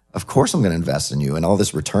here. Of course I'm going to invest in you, and all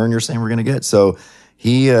this return you're saying we're going to get. So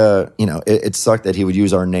he, it sucked that he would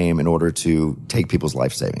use our name in order to take people's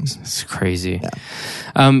life savings. It's crazy.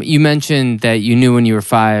 Yeah. You mentioned that you knew when you were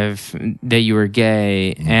 5 that you were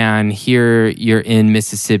gay, and here you're in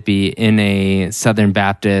Mississippi in a Southern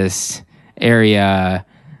Baptist area.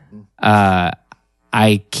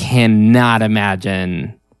 I cannot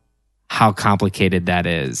imagine how complicated that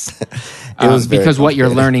is. Because what you're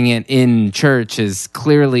learning in church is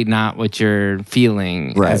clearly not what you're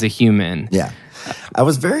feeling as a human. Yeah. I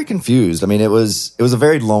was very confused. I mean, it was a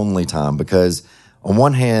very lonely time, because on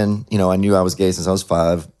one hand, I knew I was gay since I was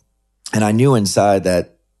 5, and I knew inside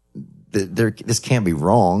that this can't be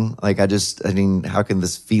wrong. Like, how can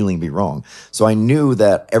this feeling be wrong? So I knew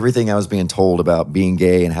that everything I was being told about being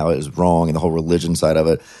gay and how it was wrong, and the whole religion side of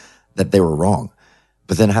it, that they were wrong.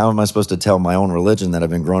 But then how am I supposed to tell my own religion that I've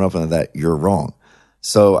been growing up in that you're wrong?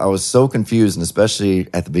 So I was so confused, and especially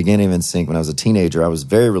at the beginning of NSYNC, when I was a teenager, I was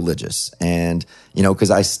very religious. And,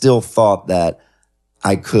 because I still thought that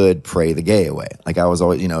I could pray the gay away. Like, I was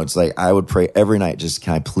always, it's like I would pray every night, just,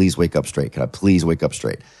 can I please wake up straight? Can I please wake up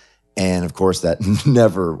straight? And of course, that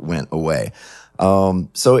never went away.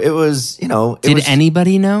 So it was, Did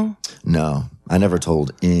anybody know? No. I never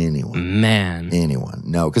told anyone. Man. Anyone.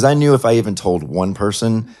 No, because I knew if I even told one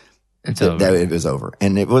person, that it was over.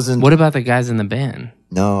 And it wasn't... What about the guys in the band?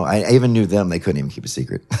 No, I even knew them. They couldn't even keep a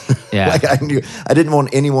secret. Yeah. I didn't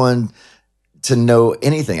want anyone to know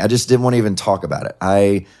anything. I just didn't want to even talk about it.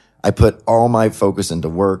 I put all my focus into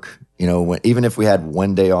work. Even if we had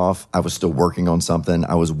one day off, I was still working on something.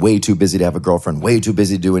 I was way too busy to have a girlfriend, way too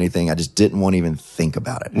busy to do anything. I just didn't want to even think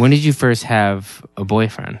about it. When did you first have a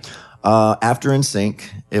boyfriend? After NSYNC,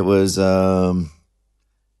 it was,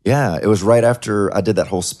 it was right after I did that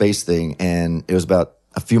whole space thing, and it was about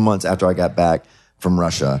a few months after I got back from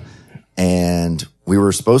Russia, and we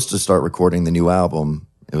were supposed to start recording the new album.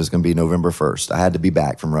 It was going to be November 1st. I had to be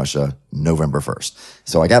back from Russia November 1st.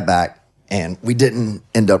 So I got back, and we didn't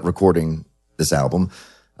end up recording this album.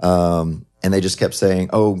 And they just kept saying,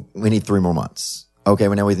 oh, we need 3 more months. Okay,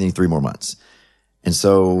 now we need 3 more months. And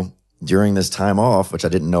so during this time off, which I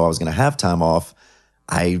didn't know I was going to have time off,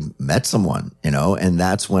 I met someone, and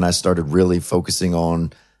that's when I started really focusing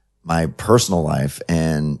on my personal life.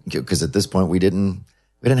 And because at this point we didn't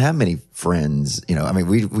have many friends, I mean,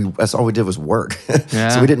 we that's all we did was work. Yeah.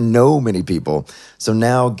 So we didn't know many people. So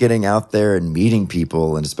now getting out there and meeting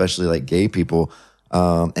people, and especially like gay people,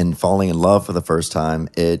 and falling in love for the first time,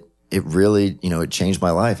 it really, it changed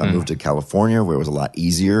my life. I moved to California, where it was a lot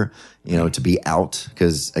easier, to be out,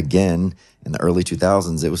 because again, in the early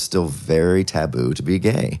 2000s, it was still very taboo to be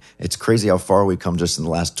gay. It's crazy how far we've come just in the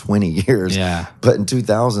last 20 years. Yeah. But in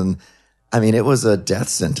 2000, I mean, it was a death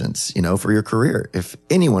sentence, for your career. If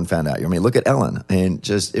anyone found out, look at Ellen, and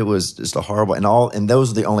it was just a horrible, and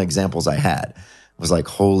those are the only examples I had. It was like,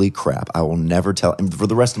 holy crap, I will never tell, and for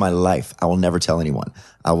the rest of my life, I will never tell anyone.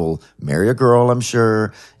 I will marry a girl, I'm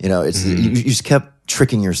sure. You just kept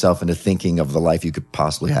tricking yourself into thinking of the life you could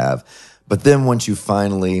possibly have. But then once you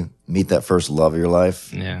finally meet that first love of your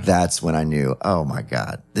life, that's when I knew, oh my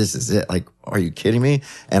God, this is it. Like, are you kidding me?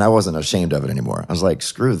 And I wasn't ashamed of it anymore. I was like,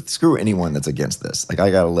 screw anyone that's against this. Like,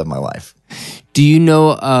 I got to live my life. Do you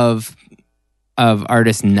know of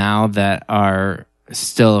artists now that are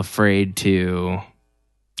still afraid to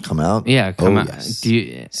come out? Yeah, come out.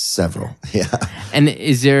 Yes. Several. Yeah. And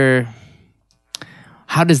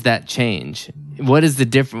how does that change? What is the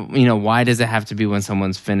difference? Why does it have to be when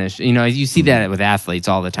someone's finished? You see that with athletes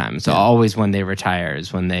all the time. So always when they retire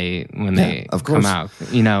is when they come out.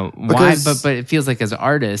 Why? But it feels like as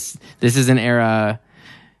artists, this is an era.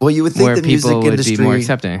 Well, you would think where the music people would industry be more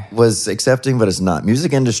accepting. Was accepting, but it's not.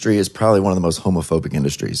 Music industry is probably one of the most homophobic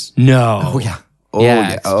industries. No. Oh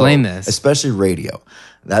yeah. Explain this. Especially radio.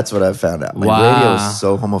 That's what I've found out. Like, wow. Radio is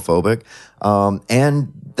so homophobic.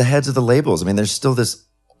 And the heads of the labels. I mean, there's still this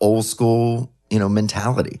old school,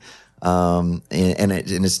 mentality. And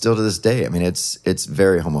it's still to this day. I mean, it's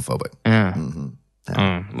very homophobic. Yeah. Mm-hmm.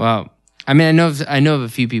 Yeah. Well, I mean, I know of a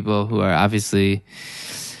few people who are obviously,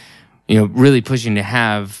 really pushing to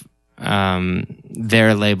have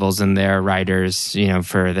their labels and their writers,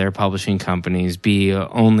 for their publishing companies be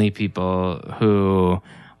only people who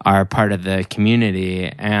are part of the community.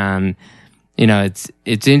 And,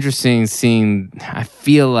 it's interesting seeing, I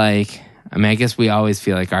feel like, I guess we always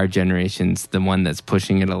feel like our generation's the one that's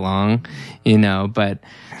pushing it along, but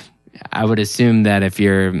I would assume that if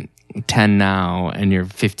you're 10 now and you're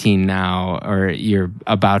 15 now, or you're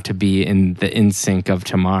about to be in the NSYNC of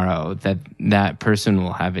tomorrow, that person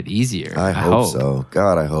will have it easier. I hope so.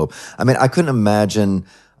 God, I hope. I mean, I couldn't imagine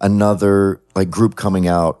another group coming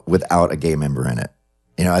out without a gay member in it.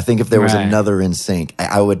 I think if there was another NSYNC,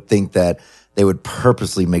 I would think that they would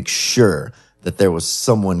purposely make sure that there was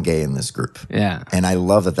someone gay in this group. Yeah. And I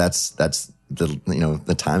love that that's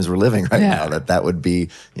the times we're living right now, that would be,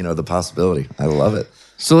 the possibility. I love it.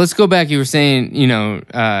 So let's go back. You were saying,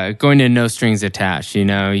 going to No Strings Attached, you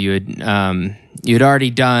had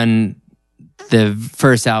already done the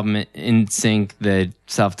first album NSYNC, the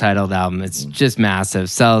self-titled album. It's just massive.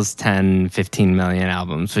 Sells 10, 15 million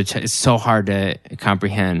albums, which is so hard to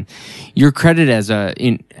comprehend. You're credited as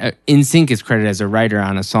NSYNC is credited as a writer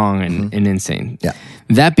on a song in NSYNC. Yeah.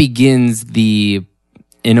 That begins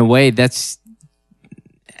in a way, that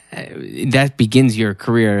begins your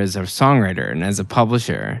career as a songwriter and as a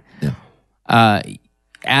publisher. Yeah.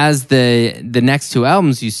 As the next two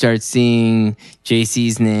albums, you start seeing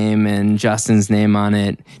JC's name and Justin's name on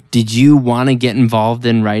it. Did you want to get involved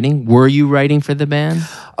in writing? Were you writing for the band?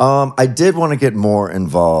 I did want to get more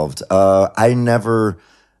involved. I never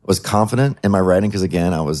was confident in my writing because,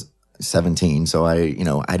 again, I was 17, so I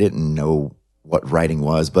didn't know what writing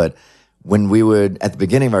was. But when we would, at the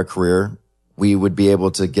beginning of our career, we would be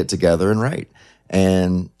able to get together and write.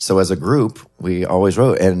 And so as a group, we always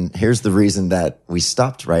wrote. And here's the reason that we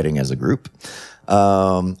stopped writing as a group.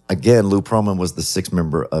 Again, Lou Pearlman was the sixth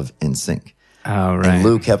member of NSYNC. Oh, right. And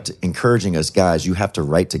Lou kept encouraging us, guys, you have to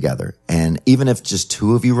write together. And even if just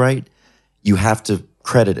two of you write, you have to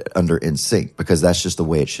credit it under NSYNC because that's just the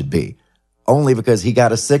way it should be. Only because he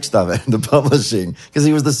got a sixth of it in the publishing because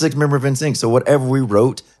he was the sixth member of NSYNC. So whatever we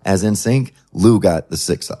wrote as NSYNC, Lou got the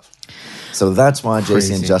sixth of. So that's why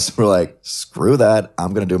JC and Justin were like, screw that.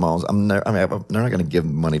 I'm going to do my own. They're not going to give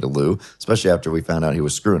money to Lou, especially after we found out he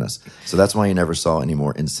was screwing us. So that's why you never saw any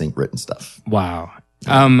more NSYNC written stuff. Wow.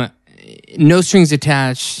 No Strings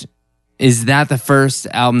Attached, is that the first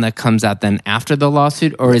album that comes out then after the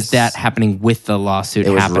lawsuit, or is that happening with the lawsuit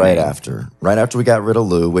happening? It was right after. Right after we got rid of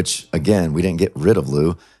Lou, which, again, we didn't get rid of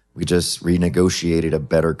Lou. We just renegotiated a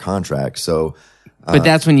better contract. So... But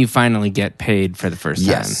that's when you finally get paid for the first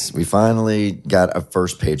time. Yes, we finally got a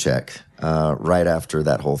first paycheck right after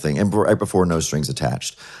that whole thing, and right before No Strings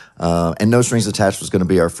Attached. And No Strings Attached was going to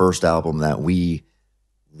be our first album that we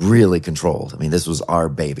really controlled. I mean, this was our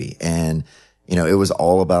baby, and it was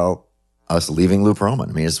all about us leaving Lou Pearlman.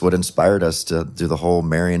 I mean, it's what inspired us to do the whole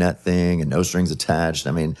Marionette thing and No Strings Attached.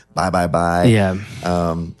 I mean, Bye Bye Bye. Yeah.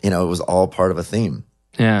 It was all part of a theme.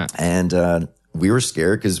 Yeah. And we were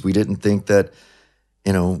scared because we didn't think that.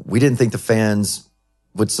 We didn't think the fans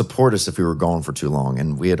would support us if we were gone for too long.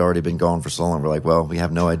 And we had already been gone for so long. We're like, well, we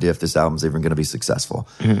have no idea if this album's even going to be successful.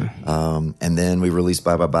 Mm-hmm. And then we released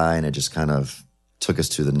Bye Bye Bye, and it just kind of took us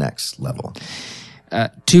to the next level.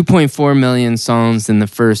 2.4 million songs in the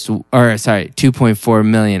first, 2.4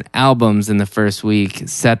 million albums in the first week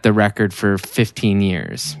set the record for 15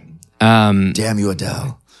 years. Damn you,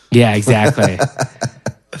 Adele. Yeah, exactly.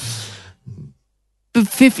 But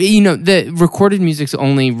the recorded music's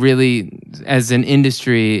only really as an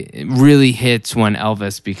industry, it really hits when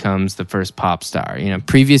Elvis becomes the first pop star.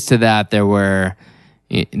 Previous to that, there were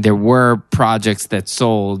projects that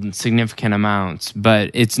sold significant amounts,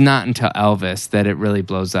 but it's not until Elvis that it really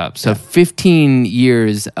blows up. So 15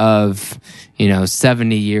 years of,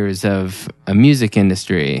 70 years of a music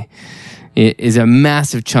industry is a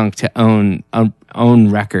massive chunk to own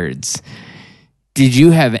records. Did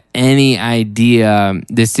you have any idea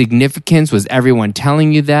the significance? Was everyone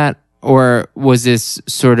telling you that? Or was this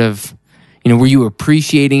sort of, were you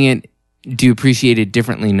appreciating it? Do you appreciate it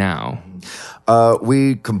differently now?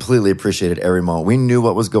 We completely appreciated every moment. We knew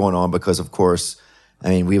what was going on because, of course,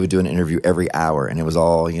 we would do an interview every hour, and it was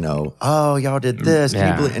all, oh, y'all did this.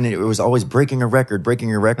 Yeah. And it was always breaking a record.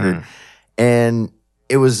 And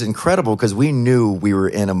it was incredible because we knew we were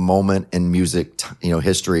in a moment in music,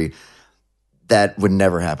 history that would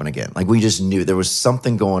never happen again. Like, we just knew there was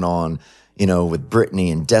something going on, with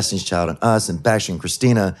Britney and Destiny's Child and us and Backstreet and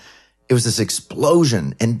Christina. It was this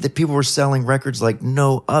explosion, and the people were selling records like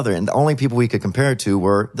no other. And the only people we could compare it to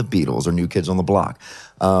were the Beatles or New Kids on the Block.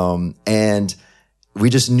 And we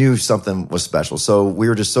just knew something was special. So we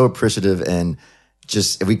were just so appreciative, and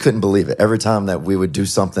we couldn't believe it. Every time that we would do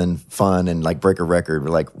something fun and like break a record, we're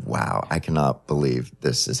like, wow, I cannot believe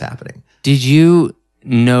this is happening. Did you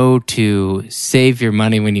know to save your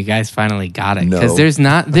money when you guys finally got it? Because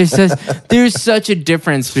No. there's such a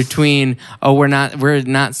difference between we're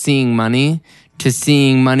not seeing money to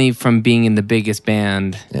seeing money from being in the biggest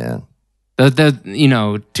band. Yeah.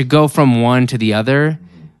 To go from one to the other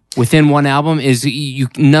within one album is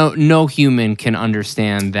no human can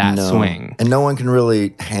understand that swing. And no one can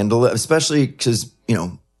really handle it, especially because,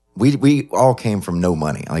 we all came from no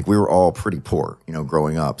money. Like, we were all pretty poor,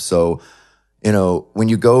 growing up. So, when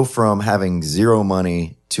you go from having zero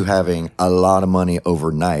money to having a lot of money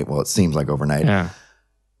overnight, well, it seems like overnight, yeah.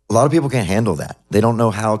 A lot of people can't handle that. They don't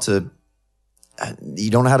know how to,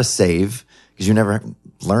 you don't know how to save because you never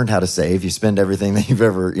learned how to save. You spend everything that you've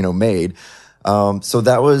ever, made. So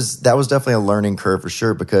that was definitely a learning curve for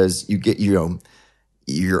sure, because you get,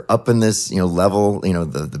 you're up in this, level,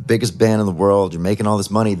 the biggest band in the world, you're making all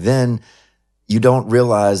this money. Then you don't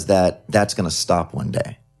realize that that's going to stop one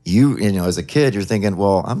day. As a kid, you're thinking,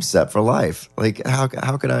 well, I'm set for life. Like, how could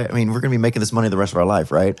we're going to be making this money the rest of our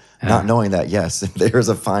life, right? Yeah. Not knowing that, yes, there's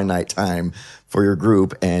a finite time for your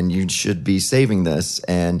group and you should be saving this.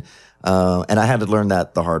 And I had to learn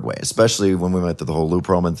that the hard way, especially when we went through the whole Lou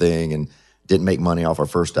Pearlman thing and didn't make money off our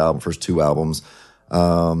first two albums.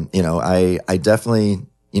 I definitely,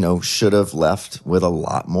 should have left with a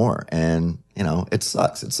lot more. And, it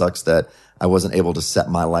sucks. It sucks that I wasn't able to set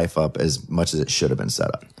my life up as much as it should have been set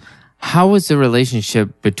up. How was the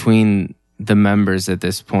relationship between the members at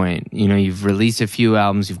this point? You've released a few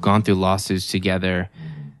albums, you've gone through lawsuits together.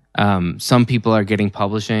 Some people are getting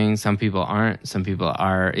publishing, some people aren't, some people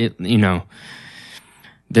are,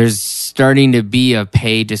 there's starting to be a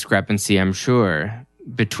pay discrepancy, I'm sure,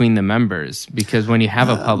 between the members, because when you have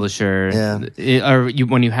a publisher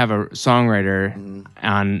when you have a songwriter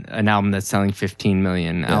on an album that's selling 15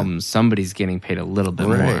 million albums, somebody's getting paid a little bit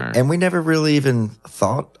more. And we never really even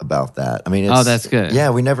thought about that. That's good. Yeah,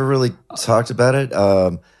 we never really talked about it.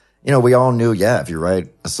 We all knew, if you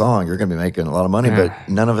write a song, you're going to be making a lot of money, but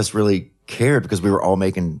none of us really cared because we were all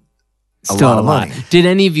making a lot of money. Did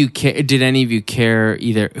any of you care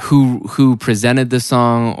either who presented the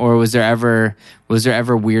song, or was there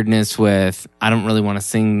ever weirdness with, I don't really want to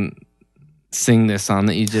sing this song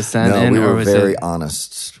that you just sent in? We were very it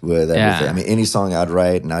honest with everything. Yeah. Any song I'd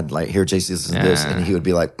write and I'd like, here, JC, this is this, and he would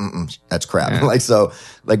be like, that's crap. Yeah.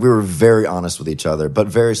 We were very honest with each other, but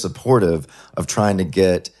very supportive of trying to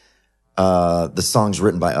get the songs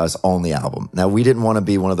written by us on the album. Now, we didn't want to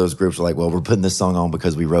be one of those groups we're putting this song on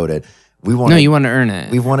because we wrote it. You want to earn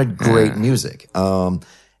it. We wanted great music.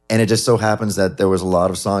 And it just so happens that there was a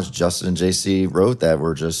lot of songs Justin and JC wrote that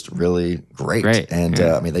were just really great. And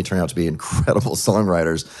they turned out to be incredible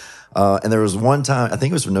songwriters. And there was one time, I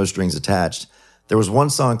think it was for No Strings Attached, there was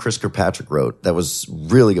one song Chris Kirkpatrick wrote that was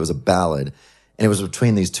really, it was a ballad. And it was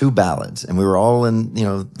between these two ballads. And we were all in,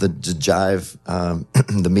 the jive,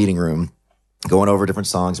 the meeting room, going over different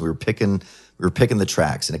songs. We were picking the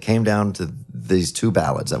tracks, and it came down to these two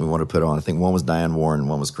ballads that we wanted to put on. I think one was Diane Warren and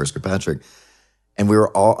one was Chris Kirkpatrick. And we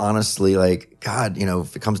were all honestly like, God,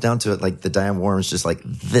 if it comes down to it, the Diane Warren is just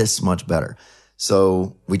this much better.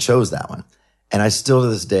 So we chose that one. And I still to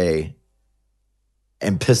this day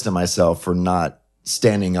am pissed at myself for not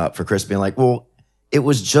standing up for Chris, being like, well, it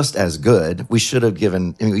was just as good. We should have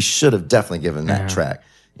definitely given that track,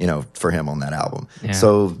 for him on that album. Yeah.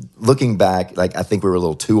 So looking back, I think we were a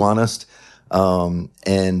little too honest.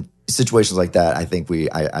 And situations like that, I think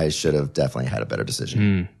I should have definitely had a better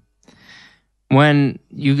decision. When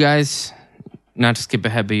you guys, not to skip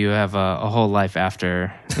ahead, but you have a whole life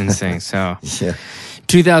after NSYNC. So Yeah.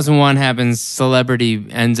 2001 happens. Celebrity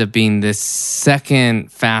ends up being the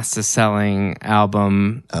second fastest selling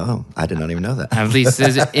album. Oh, I did not even know that. At least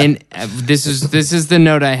this is the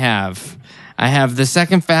note I have. I have the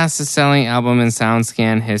second fastest selling album in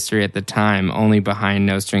SoundScan history at the time, only behind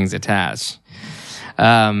No Strings Attached.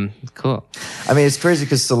 Cool. I mean, it's crazy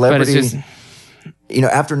because Celebrity,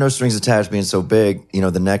 after No Strings Attached being so big,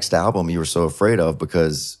 the next album you were so afraid of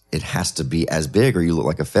because it has to be as big or you look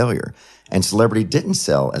like a failure. And Celebrity didn't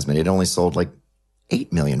sell as many. It only sold like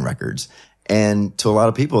 8 million records. And to a lot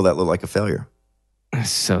of people, that looked like a failure. That's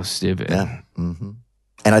so stupid. Yeah. Mm-hmm.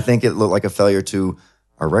 And I think it looked like a failure to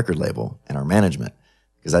our record label and our management.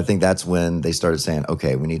 Because I think that's when they started saying,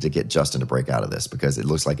 okay, we need to get Justin to break out of this because it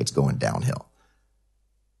looks like it's going downhill.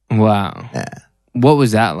 Wow. Yeah. What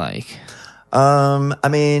was that like? What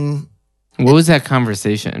was that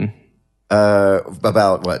conversation?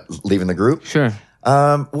 About what? Leaving the group? Sure.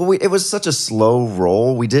 It was such a slow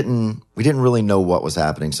roll. We didn't really know what was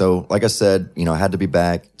happening. So, like I said, I had to be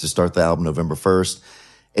back to start the album November 1st.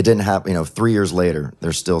 It didn't happen. 3 years later,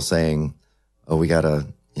 they're still saying, "Oh, we got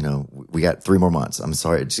 3 more months." I'm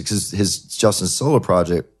sorry, because his Justin's solo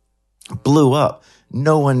project blew up.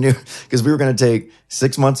 No one knew because we were going to take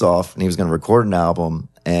 6 months off, and he was going to record an album,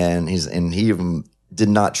 and he even did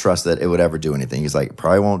not trust that it would ever do anything. He's like,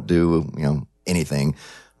 probably won't do anything.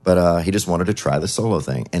 But he just wanted to try the solo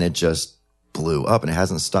thing, and it just blew up, and it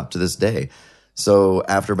hasn't stopped to this day. So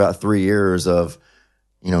after about 3 years of,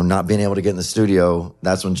 not being able to get in the studio,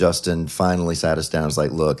 that's when Justin finally sat us down and was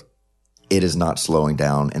like, look, it is not slowing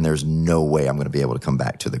down, and there's no way I'm going to be able to come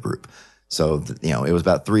back to the group. So, it was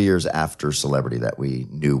about 3 years after Celebrity that we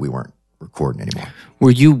knew we weren't recording anymore. Were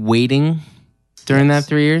you waiting during that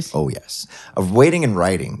 3 years? Oh, yes. Of waiting and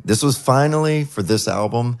writing. This was finally for this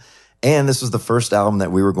album. And this was the first album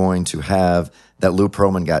that we were going to have that Lou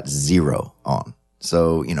Pearlman got 0 on.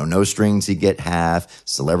 So, No Strings, he get half.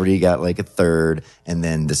 Celebrity got like a third. And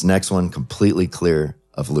then this next one, completely clear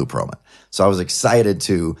of Lou Pearlman. So I was excited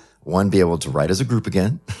to, one, be able to write as a group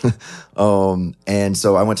again. And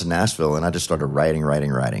so I went to Nashville and I just started writing.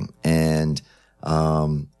 And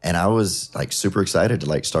I was like super excited to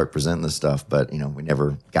like start presenting this stuff. But, we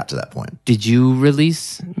never got to that point. Did you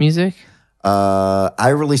release music? I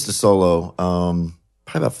released a solo, probably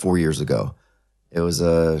about 4 years ago. It was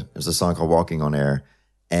a song called Walking on Air.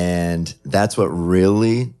 And that's what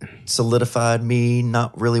really solidified me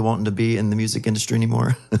not really wanting to be in the music industry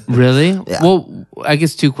anymore. Really? Yeah. Well, I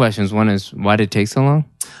guess 2 questions. One is, why did it take so long?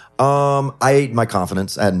 My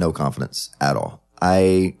confidence, I had no confidence at all.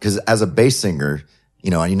 Cause as a bass singer,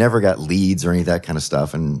 I never got leads or any of that kind of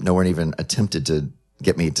stuff. And no one even attempted to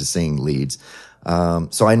get me to sing leads.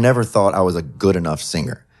 So I never thought I was a good enough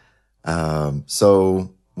singer.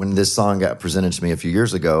 So when this song got presented to me a few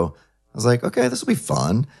years ago, I was like, okay, this will be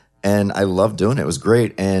fun. And I loved doing it. It was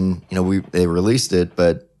great. And, they released it,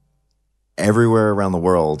 but everywhere around the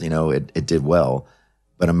world, it did well,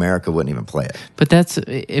 but America wouldn't even play it. But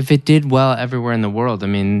if it did well everywhere in the world,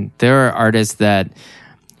 there are artists that,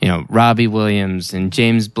 Robbie Williams and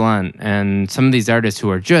James Blunt and some of these artists who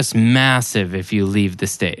are just massive if you leave the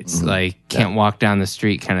States, like can't walk down the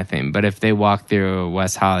street kind of thing. But if they walk through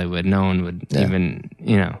West Hollywood, no one would even,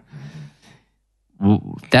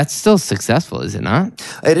 that's still successful, is it not?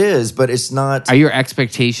 It is, but it's not. Are your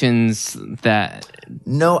expectations that?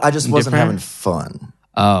 No, I just wasn't having fun.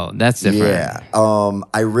 Oh, that's different. Yeah.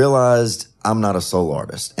 I realized I'm not a solo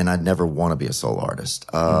artist and I'd never want to be a solo artist.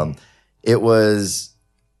 It was,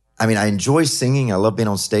 I enjoy singing. I love being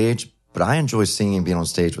on stage, but I enjoy singing and being on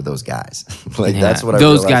stage with those guys. That's what I realized.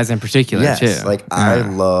 Those guys in particular, too. I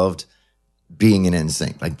loved being in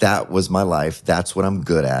NSYNC. Like, that was my life. That's what I'm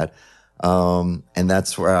good at. And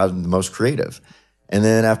that's where I'm the most creative. And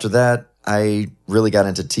then after that, I really got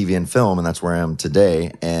into TV and film, and that's where I am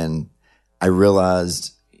today. And I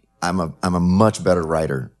realized I'm a much better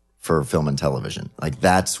writer for film and television. Like,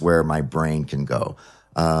 that's where my brain can go.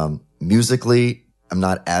 Musically, I'm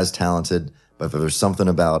not as talented, but there's something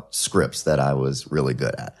about scripts that I was really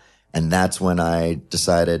good at. And that's when I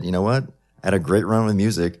decided, you know what? I had a great run with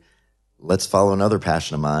music. Let's follow another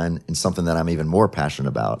passion of mine and something that I'm even more passionate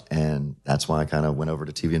about. And that's why I kind of went over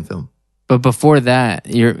to TV and film. But before that,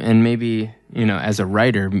 and maybe, as a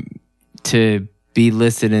writer, to be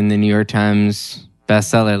listed in the New York Times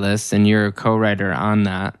bestseller list, and you're a co-writer on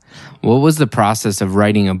that, what was the process of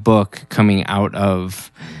writing a book coming out of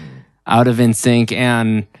NSYNC?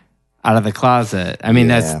 And out of the closet. I mean,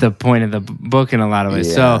 that's the point of the book in a lot of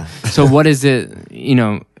ways. Yeah. So what is it,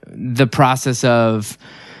 the process of,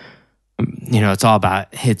 it's all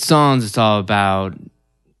about hit songs. It's all about,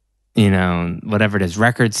 whatever it is,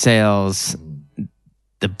 record sales.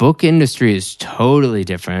 The book industry is totally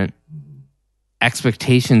different.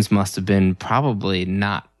 Expectations must have been probably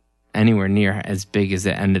not anywhere near as big as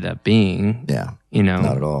it ended up being. Yeah.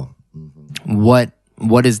 Not at all.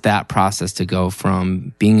 What is that process to go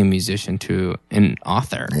from being a musician to an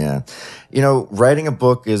author? Yeah. Writing a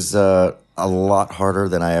book is a lot harder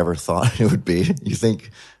than I ever thought it would be. You think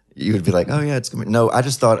you would be like, oh yeah, it's gonna be. No, I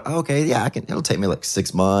just thought, okay, yeah, it'll take me like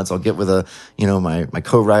 6 months. I'll get with my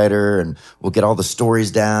co-writer and we'll get all the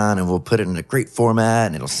stories down and we'll put it in a great format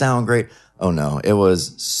and it'll sound great. Oh no, it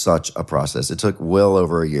was such a process. It took well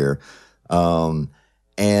over a year.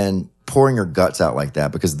 And pouring your guts out like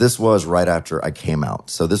that, because this was right after I came out.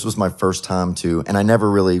 So this was my first time and I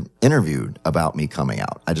never really interviewed about me coming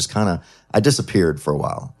out. I just I disappeared for a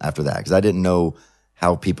while after that because I didn't know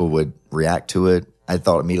how people would react to it. I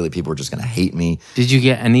thought immediately people were just going to hate me. Did you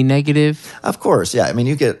get any negative? Of course, yeah. I mean,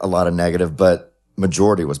 you get a lot of negative, but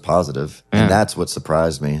majority was positive. Yeah. And that's what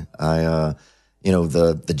surprised me. The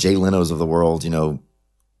Jay Leno's of the world,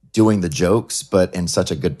 doing the jokes, but in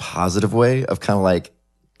such a good positive way of kind of like,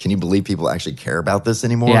 can you believe people actually care about this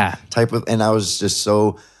anymore? Yeah. And I was just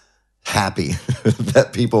so happy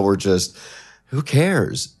that people were just, who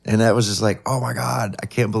cares? And that was just like, oh my God, I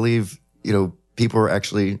can't believe, people are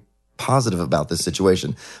actually positive about this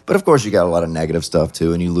situation. But of course you got a lot of negative stuff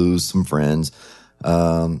too, and you lose some friends.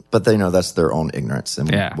 But that's their own ignorance.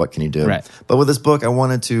 And what can you do? Right. But with this book, I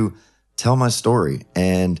wanted to tell my story.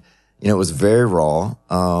 And, it was very raw.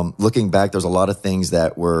 Looking back, there's a lot of things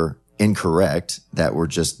that were incorrect that were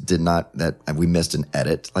just that we missed an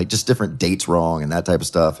edit, like just different dates wrong and that type of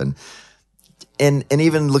stuff. And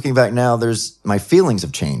even looking back now, my feelings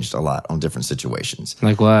have changed a lot on different situations.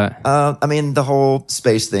 Like what? The whole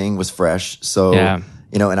space thing was fresh. So, and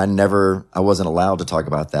I wasn't allowed to talk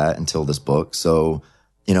about that until this book. So,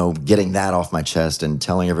 getting that off my chest and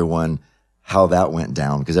telling everyone how that went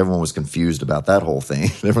down, because everyone was confused about that whole thing.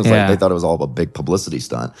 Everyone's like, they thought it was all a big publicity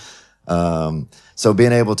stunt. So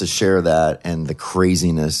being able to share that and the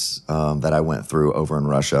craziness that I went through over in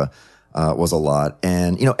Russia was a lot.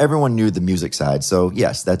 And, everyone knew the music side. So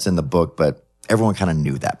yes, that's in the book, but everyone kind of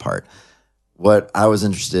knew that part. What I was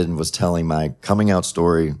interested in was telling my coming out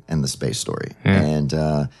story and the space story. Yeah. And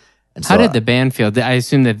so how did the band feel? I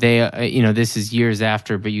assume that they, this is years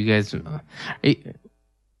after, but you guys...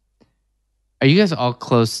 Are you guys all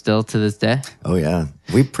close still to this day? Oh, yeah.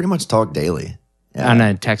 We pretty much talk daily. Yeah. On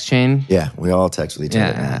a text chain? Yeah, we all text with each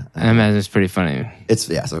other. Yeah. I imagine it's pretty funny.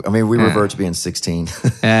 We revert to being 16.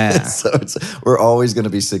 Yeah. So we're always going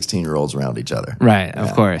to be 16-year-olds around each other. Right,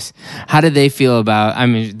 of course. How did they feel about,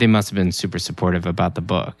 they must have been super supportive about the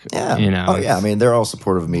book. Yeah. Oh, yeah. They're all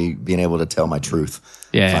supportive of me being able to tell my truth.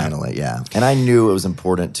 Finally, yeah. And I knew it was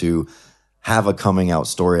important to have a coming out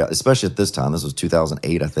story, especially at this time. This was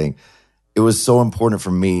 2008, I think. It was so important for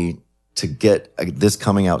me to get this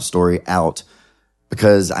coming out story out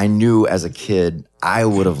because I knew as a kid, I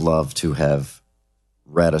would have loved to have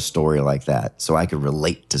read a story like that so I could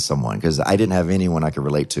relate to someone, because I didn't have anyone I could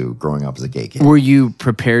relate to growing up as a gay kid. Were you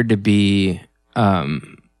prepared to be, not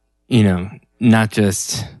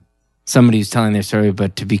just somebody who's telling their story,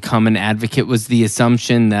 but to become an advocate? Was the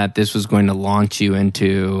assumption that this was going to launch you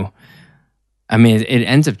into... it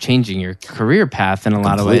ends up changing your career path in a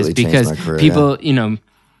lot of ways because people,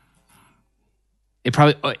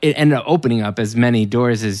 it ended up opening up as many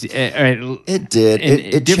doors as it did.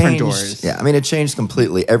 It different changed, doors. Yeah, it changed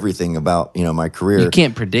completely everything about my career. You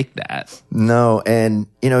can't predict that. No, and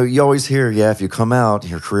you always hear, if you come out,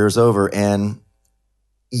 your career's over. And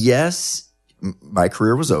yes, my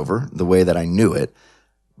career was over the way that I knew it,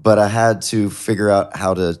 but I had to figure out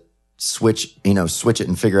how to switch it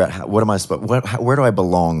and figure out where do I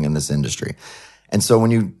belong in this industry? And so when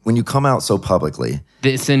you come out so publicly,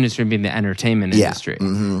 this industry being the entertainment industry,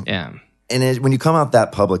 yeah. And when you come out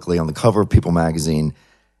that publicly on the cover of People magazine,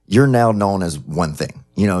 you're now known as one thing.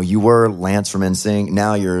 You were Lance from NSYNC,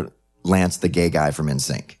 now you're Lance the gay guy from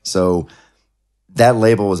NSYNC. So that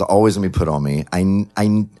label was always going to be put on me.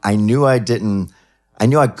 I knew I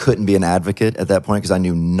couldn't be an advocate at that point because I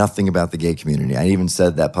knew nothing about the gay community. I even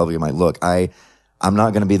said that publicly. I'm like, look, I'm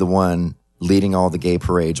not going to be the one leading all the gay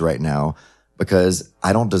parades right now because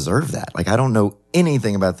I don't deserve that. Like, I don't know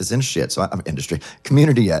anything about this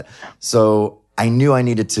community yet. So I knew I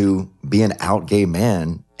needed to be an out gay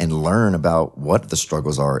man and learn about what the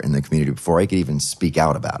struggles are in the community before I could even speak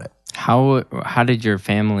out about it. How did your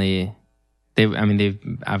family They've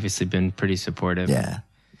obviously been pretty supportive. Yeah,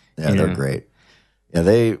 they're great.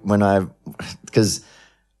 Yeah, because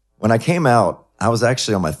when I came out, I was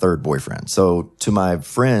actually on my third boyfriend. So to my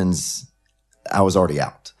friends, I was already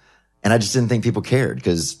out. And I just didn't think people cared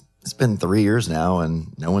because it's been 3 years now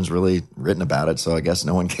and no one's really written about it. So I guess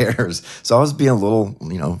no one cares. So I was being a little,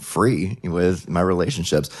 free with my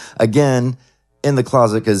relationships. Again, in the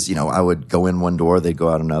closet, because, I would go in one door, they'd go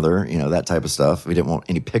out another, that type of stuff. We didn't want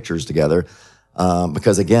any pictures together.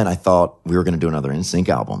 Because again, I thought we were going to do another NSYNC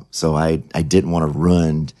album. So I didn't want to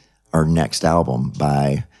ruin our next album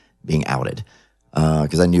by being outed.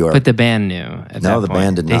 Because I knew But the band knew at that the point.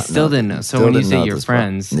 band did not. They still didn't know. So when you say your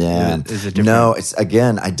friends, yeah. is it different? No, it's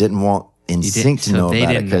again, I didn't want NSYNC to know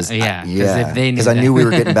about it because because I knew we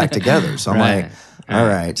were getting back together. So I'm Right. like, all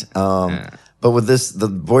right. But with the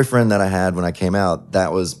boyfriend that I had when I came out,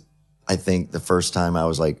 that was, I think, the first time I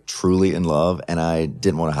was like truly in love, and I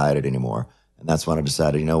didn't want to hide it anymore. And that's when I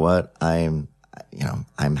decided, you know what, I'm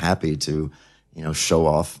happy to, show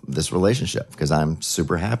off this relationship because I'm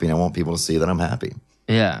super happy and I want people to see that I'm happy.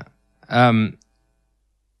 Yeah. I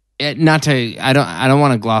don't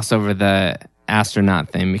want to gloss over the astronaut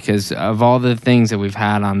thing because of all the things that we've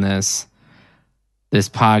had on this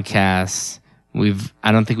podcast,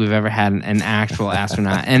 I don't think we've ever had an actual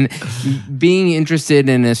astronaut. And being interested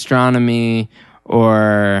in astronomy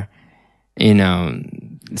or,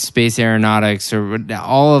 space aeronautics or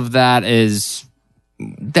all of that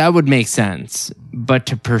that would make sense. But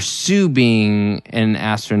to pursue being an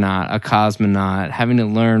astronaut, a cosmonaut, having to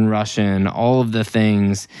learn Russian, all of the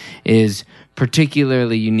things is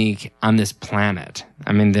particularly unique on this planet.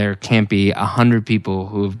 I mean, there can't be 100 people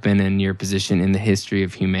who have been in your position in the history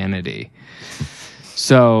of humanity.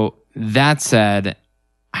 So that said,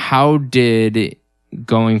 how did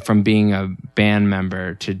going from being a band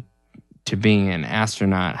member to being an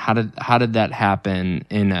astronaut, how did that happen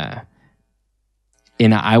in a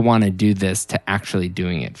I want to do this to actually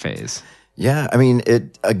doing it phase? Yeah, I mean,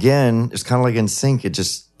 it's kind of like NSYNC. It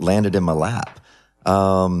just landed in my lap.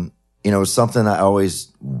 It was something I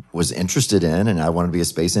always was interested in, and I wanted to be a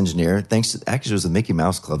space engineer. Actually, it was the Mickey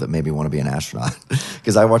Mouse Club that made me want to be an astronaut.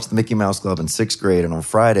 Because I watched the Mickey Mouse Club in 6th grade, and on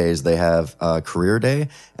Fridays they have a career day,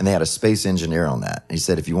 and they had a space engineer on that. And he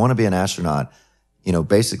said, if you want to be an astronaut,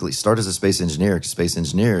 basically start as a space engineer, because space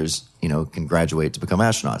engineers, can graduate to become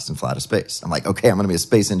astronauts and fly to space. I'm like, okay, I'm going to be a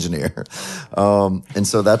space engineer. And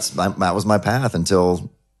so that was my path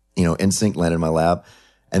until, NSYNC landed in my lap.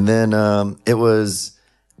 And then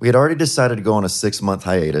we had already decided to go on a 6-month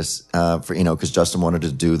hiatus because Justin wanted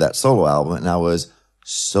to do that solo album. And I was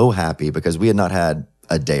so happy because we had not had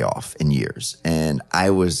a day off in years. And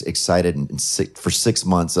I was excited for 6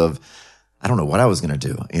 months of, I don't know what I was going to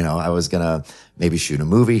do. I was going to maybe shoot a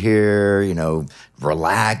movie here,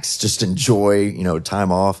 relax, just enjoy,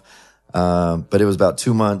 time off. But it was about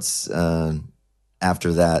 2 months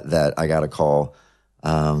after that I got a call.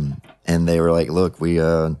 And they were like, look, we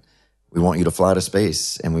want you to fly to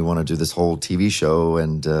space and we want to do this whole TV show.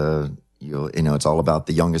 And, it's all about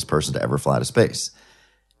the youngest person to ever fly to space.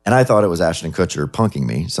 And I thought it was Ashton Kutcher punking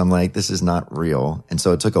me. So I'm like, this is not real. And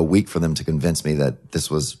so it took a week for them to convince me that this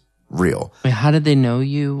was real. Wait, how did they know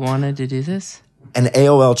you wanted to do this? An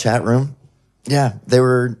AOL chat room. Yeah, they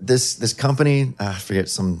were this company, I forget,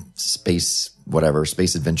 some space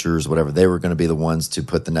adventures, whatever. They were going to be the ones to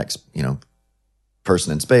put the next,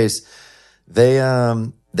 person in space. They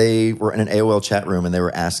were in an AOL chat room and they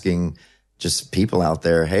were asking just people out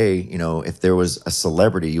there, hey, if there was a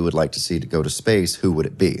celebrity you would like to see to go to space, who would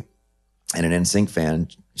it be? And an NSYNC fan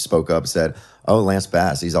spoke up and said, oh, Lance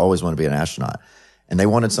Bass, he's always wanted to be an astronaut. And they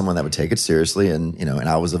wanted someone that would take it seriously. And, and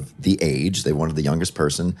I was of the age, they wanted the youngest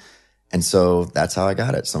person. And so that's how I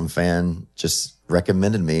got it. Some fan just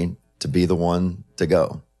recommended me to be the one to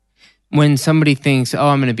go. When somebody thinks, oh,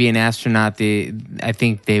 I'm going to be an astronaut, I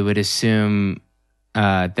think they would assume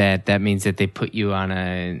that means that they put you on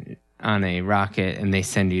a rocket and they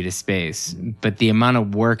send you to space. But the amount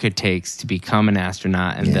of work it takes to become an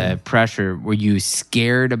astronaut and the pressure, were you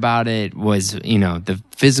scared about it? Was, the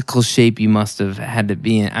physical shape you must have had to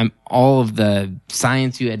be in, all of the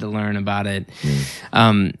science you had to learn about it.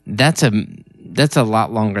 That's a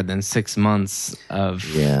lot longer than 6 months of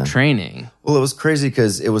training. Well, it was crazy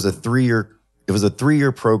because it was a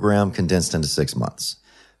 3-year program condensed into 6 months.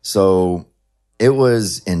 So it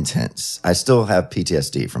was intense. I still have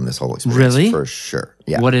PTSD from this whole experience. Really? For sure.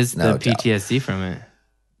 Yeah. What is the PTSD from it?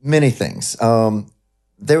 Many things.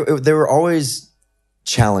 They were always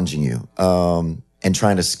challenging you and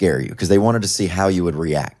trying to scare you because they wanted to see how you would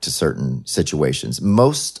react to certain situations.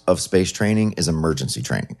 Most of space training is emergency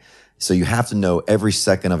training. So you have to know every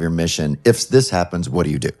second of your mission. If this happens, what do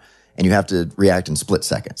you do? And you have to react in split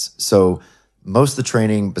seconds. So most of the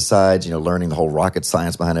training, besides, learning the whole rocket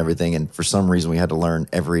science behind everything, and for some reason we had to learn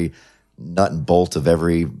every nut and bolt of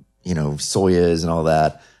every, Soyuz and all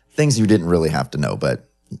that, things you didn't really have to know, but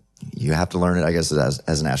you have to learn it, I guess,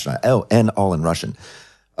 as an astronaut. Oh, and all in Russian.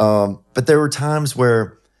 But there were times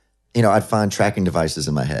where, I'd find tracking devices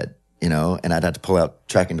in my head, and I'd have to pull out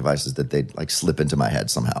tracking devices that they'd like slip into my head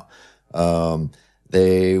somehow.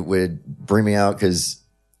 They would bring me out because...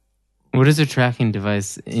 What does a tracking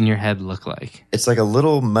device in your head look like? It's like a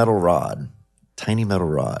little metal rod, tiny metal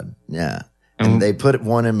rod. Yeah. And they put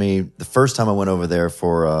one in me the first time I went over there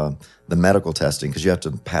for the medical testing, because you have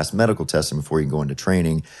to pass medical testing before you go into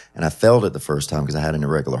training. And I failed it the first time because I had an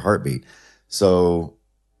irregular heartbeat. So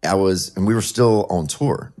and we were still on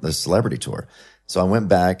tour, the celebrity tour. So I went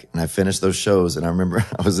back and I finished those shows. And I remember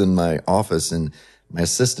I was in my office and my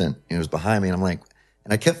assistant was behind me. And I'm like,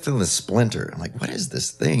 and I kept feeling this splinter. I'm like, what is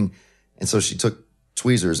this thing? And so she took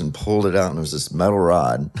tweezers and pulled it out, and it was this metal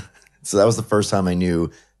rod. So that was the first time I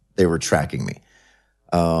knew they were tracking me.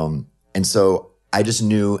 And so I just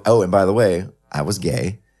knew, oh, and by the way, I was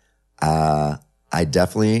gay. I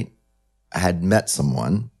definitely had met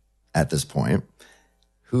someone at this point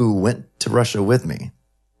who went to Russia with me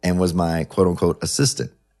and was my quote unquote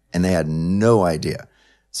assistant. And they had no idea.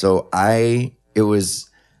 So I was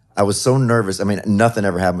so nervous. I mean, nothing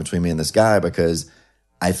ever happened between me and this guy because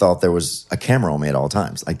I thought there was a camera on me at all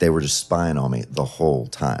times. Like they were just spying on me the whole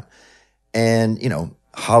time. And,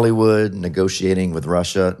 Hollywood negotiating with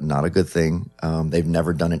Russia, not a good thing. They've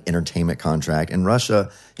never done an entertainment contract. In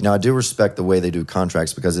Russia, I do respect the way they do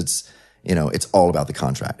contracts because it's all about the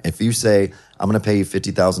contract. If you say, I'm going to pay you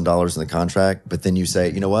 $50,000 in the contract, but then you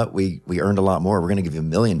say, you know what, we earned a lot more. We're going to give you $1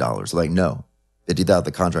 million. Like, no, 50,000,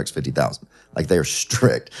 the contract's 50,000. Like they are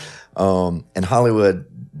strict. And Hollywood,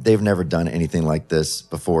 they've never done anything like this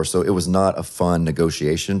before. So it was not a fun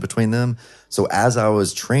negotiation between them. So as I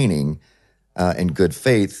was training in good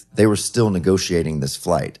faith, they were still negotiating this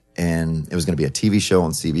flight. And it was going to be a TV show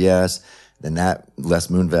on CBS. Then Les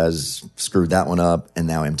Moonves screwed that one up. And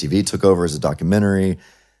now MTV took over as a documentary.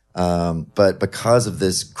 But because of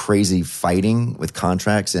this crazy fighting with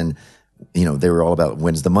contracts and, they were all about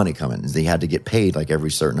when's the money coming? They had to get paid like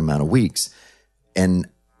every certain amount of weeks. And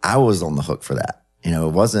I was on the hook for that.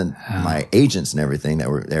 It wasn't my agents and everything that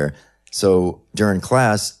were there. So during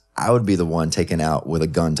class, I would be the one taken out with a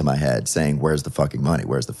gun to my head saying, where's the fucking money?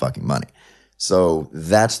 Where's the fucking money? So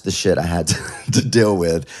that's the shit I had to deal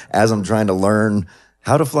with as I'm trying to learn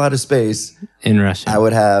how to fly to space. In Russia. I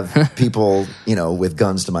would have people, with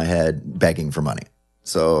guns to my head begging for money.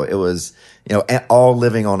 So it was, all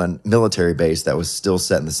living on a military base that was still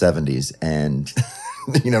set in the 70s and,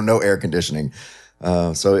 no air conditioning.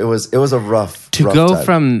 So it was a rough go time.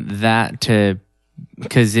 From that to,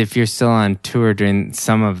 because if you're still on tour during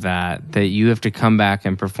some of that you have to come back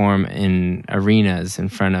and perform in arenas in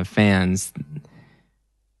front of fans.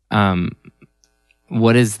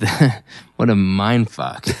 What a mind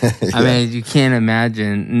fuck. Yeah. I mean, you can't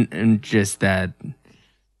imagine just that,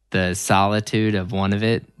 the solitude of one of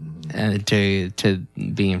it to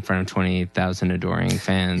be in front of 28,000 adoring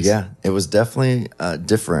fans. Yeah, it was definitely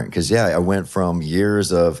different because, I went from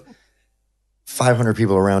years of 500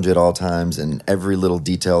 people around you at all times and every little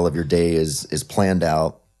detail of your day is planned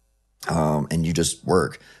out and you just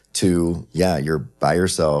work to, you're by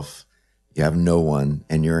yourself, you have no one,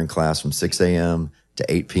 and you're in class from 6 a.m. to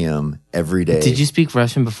 8 p.m. every day. Did you speak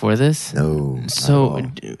Russian before this? No.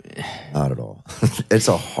 Not at all. It's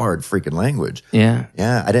a hard freaking language. Yeah.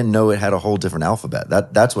 Yeah. I didn't know it had a whole different alphabet.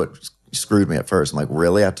 That's what screwed me at first. I'm like,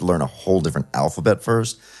 really? I have to learn a whole different alphabet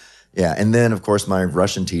first? Yeah. And then, of course, my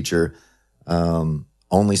Russian teacher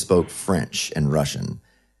only spoke French and Russian.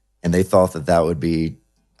 And they thought that would be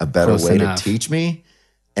a better way to teach me.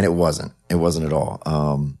 And it wasn't. It wasn't at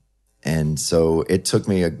all. And so it took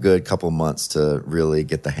me a good couple months to really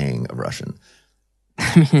get the hang of Russian.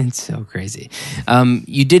 I mean, it's so crazy.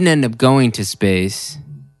 You didn't end up going to space.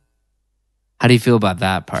 How do you feel about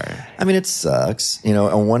that part? I mean, it sucks.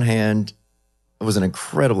 On one hand, it was an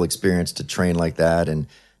incredible experience to train like that. And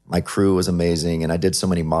my crew was amazing. And I did so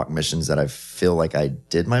many mock missions that I feel like I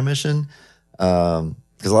did my mission. Because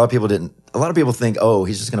a lot of people think, oh,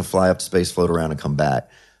 he's just going to fly up to space, float around and come back.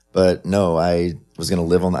 But no, I was going to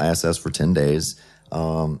live on the ISS for 10 days.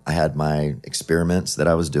 I had my experiments that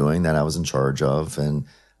I was doing that I was in charge of. And,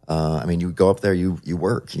 you go up there, you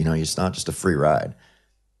work, it's not just a free ride.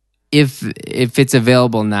 If it's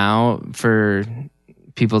available now for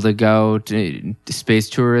people to go to space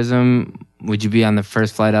tourism, would you be on the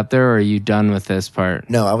first flight up there, or are you done with this part?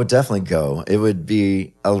 No, I would definitely go. It would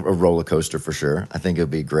be a roller coaster for sure. I think it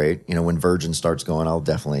would be great. When Virgin starts going, I'll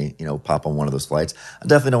definitely, pop on one of those flights. I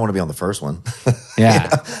definitely don't want to be on the first one. Yeah.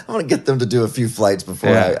 I want to get them to do a few flights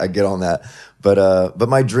before I get on that. But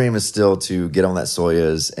my dream is still to get on that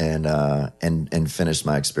Soyuz and finish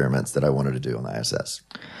my experiments that I wanted to do on the ISS.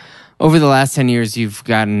 Over the last 10 years, you've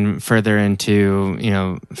gotten further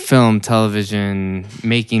into, film, television,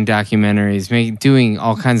 making documentaries, doing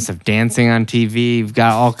all kinds of stuff, dancing on TV. You've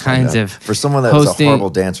got all kinds of For someone that was a horrible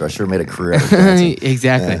dancer, I sure made a career out of dancing.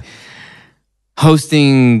 Exactly. Yeah.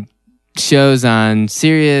 Hosting shows on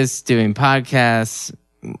Sirius, doing podcasts.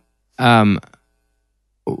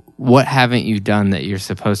 What haven't you done that you're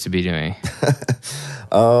supposed to be doing?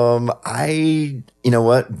 Being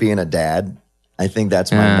a dad, I think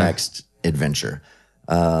that's my next adventure.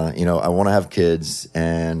 I want to have kids,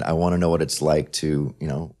 and I want to know what it's like to,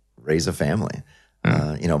 raise a family.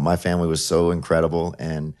 My family was so incredible,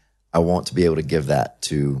 and I want to be able to give that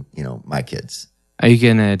to, my kids. Are you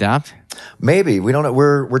going to adopt? Maybe. We don't know.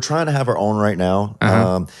 We're trying to have our own right now.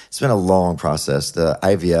 It's been a long process. The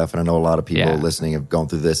IVF, and I know a lot of people listening have gone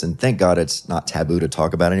through this, and thank God it's not taboo to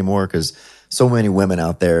talk about anymore, because so many women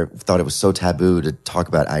out there thought it was so taboo to talk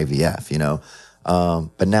about IVF,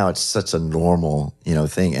 but now it's such a normal,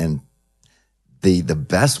 thing. And the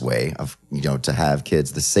best way of, to have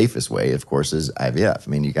kids, the safest way, of course, is IVF.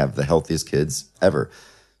 I mean, you have the healthiest kids ever.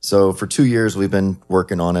 So for 2 years, we've been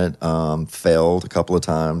working on it, failed a couple of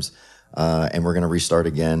times, and we're going to restart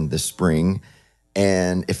again this spring.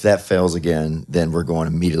 And if that fails again, then we're going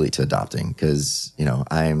immediately to adopting, because, we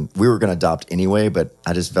were going to adopt anyway, but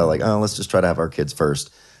I just felt like, let's just try to have our kids first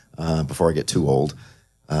before I get too old.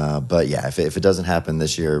 But yeah, if it doesn't happen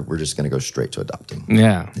this year, we're just going to go straight to adopting.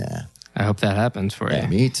 Yeah. Yeah. I hope that happens for you.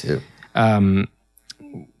 Me too.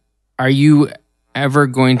 Are you ever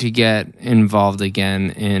going to get involved again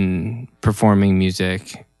in performing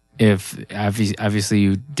music? If obviously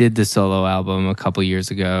you did the solo album a couple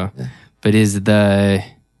years ago, but is the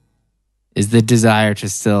desire to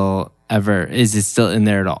still is it still in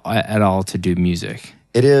there at all to do music?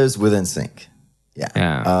 It is with NSYNC.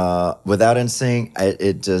 Yeah. Without NSYNC,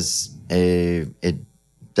 it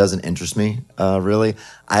doesn't interest me really.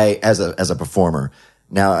 As a performer.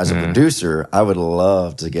 Now, as a producer, I would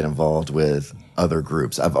love to get involved with other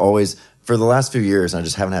groups. I've always, for the last few years, and I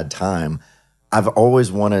just haven't had time, I've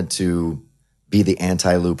always wanted to be the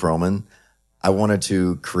anti-Lou Pearlman. I wanted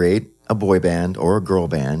to create a boy band or a girl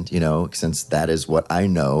band, since that is what I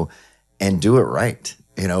know, and do it right.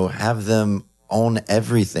 Have them own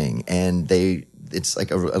everything, and it's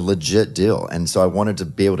like a legit deal. And so I wanted to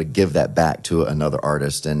be able to give that back to another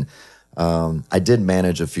artist. And I did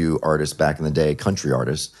manage a few artists back in the day, country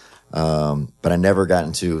artists, but I never got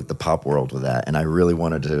into the pop world with that. And I really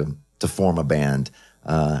wanted to form a band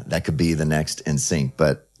that could be the next NSYNC,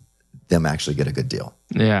 but them actually get a good deal.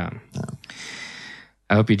 Yeah.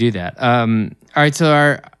 I hope you do that. All right,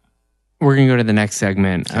 so we're going to go to the next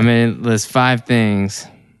segment. I'm going to list 5 things,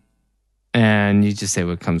 and you just say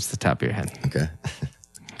what comes to the top of your head. Okay.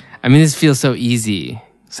 I mean, this feels so easy.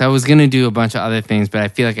 So I was going to do a bunch of other things, but I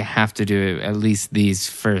feel like I have to do at least these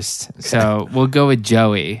first. Okay. So we'll go with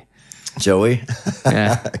Joey. Joey?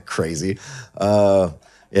 Yeah. Crazy.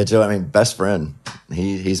 Yeah, Joey, I mean, best friend.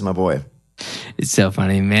 He's my boy. It's so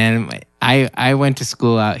funny, man. I went to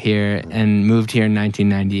school out here and moved here in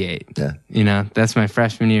 1998. Yeah. That's my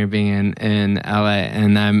freshman year being in LA,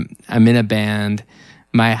 and I'm in a band.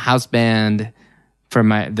 My house band for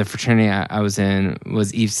the fraternity I was in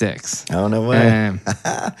was Eve 6. Oh, no way.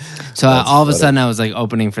 So all of a sudden I was like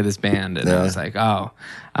opening for this band, and I was like,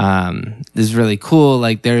 this is really cool.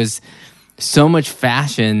 Like, there's so much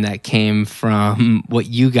fashion that came from what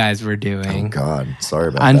you guys were doing. Oh God, sorry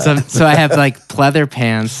about that. So I have like pleather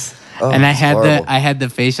pants. And I had the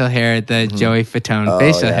facial hair, the Joey Fatone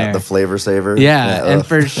facial hair, the flavor saver. Yeah, and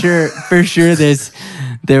for sure,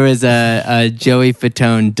 there was a Joey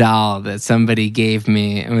Fatone doll that somebody gave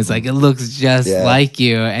me and was like, it looks just like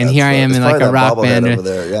you. And here I am in like a rock band. Over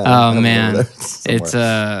there. Yeah, oh man, it's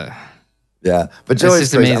yeah. But Joey's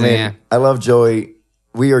just crazy. amazing. I mean, I love Joey.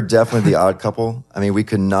 We are definitely the odd couple. I mean, we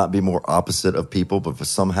could not be more opposite of people, but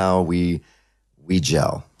somehow we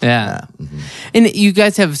gel. Yeah. Mm-hmm. And you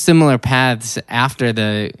guys have similar paths after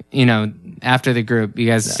the group. You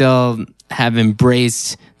guys still have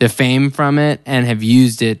embraced the fame from it and have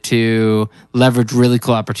used it to leverage really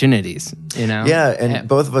cool opportunities, Yeah, and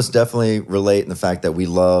both of us definitely relate in the fact that we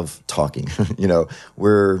love talking.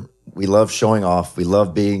 We love showing off. We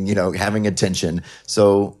love being, having attention.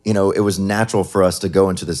 So, it was natural for us to go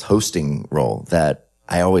into this hosting role that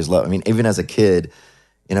I always loved. I mean, even as a kid,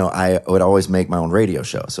 I would always make my own radio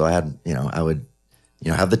show. So I had, I would,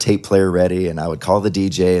 have the tape player ready, and I would call the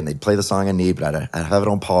DJ, and they'd play the song I need, but I'd have it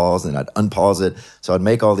on pause, and I'd unpause it. So I'd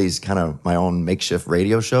make all these kind of my own makeshift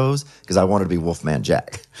radio shows because I wanted to be Wolfman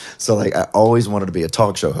Jack. So like I always wanted to be a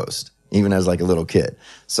talk show host, even as like a little kid.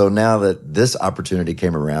 So now that this opportunity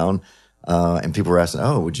came around, and people were asking,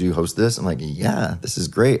 "Oh, would you host this?" I'm like, "Yeah, this is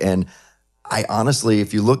great." And I honestly,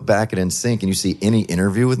 if you look back at NSYNC and you see any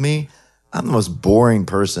interview with me, I'm the most boring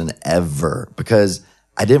person ever because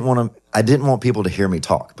I didn't want people to hear me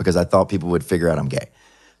talk because I thought people would figure out I'm gay.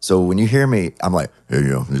 So when you hear me, I'm like, "Hey,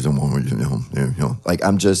 there's a woman, like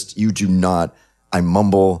I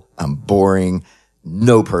mumble, I'm boring,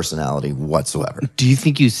 no personality whatsoever. Do you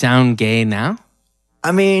think you sound gay now?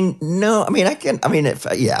 I mean, no. I mean,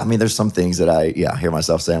 there's some things that I hear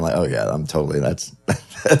myself saying like, "Oh yeah, I'm totally." That's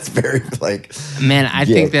very like. Man, I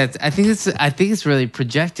think it's really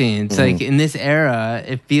projecting. It's like in this era,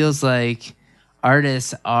 it feels like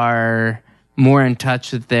artists are more in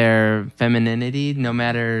touch with their femininity, no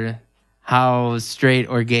matter how straight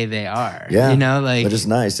or gay they are. Yeah, like which is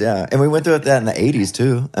nice. Yeah, and we went through that in the '80s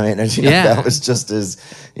too. I mean, that was just as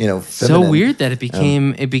feminine. So weird that it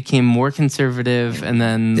became more conservative and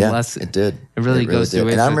then less. It did. It really goes through.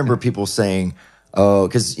 And I remember people saying, "Oh,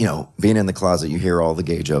 because being in the closet, you hear all the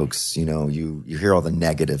gay jokes. You hear all the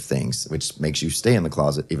negative things, which makes you stay in the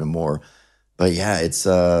closet even more." But yeah, it's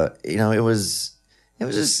it was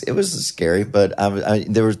scary. But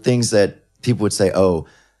there were things that people would say, "Oh,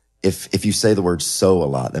 if you say the word so a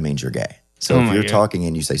lot, that means you're gay." So if you're talking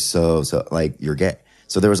and you say so like you're gay.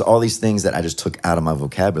 So there was all these things that I just took out of my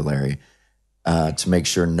vocabulary to make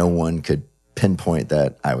sure no one could pinpoint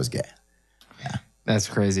that I was gay. Yeah. That's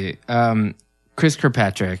crazy. Chris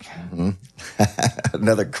Kirkpatrick. Mm-hmm.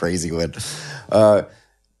 Another crazy one.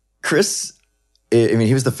 Chris,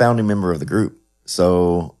 he was the founding member of the group.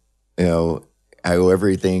 So, I owe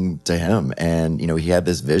everything to him. And, he had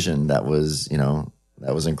this vision that was,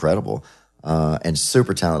 that was incredible and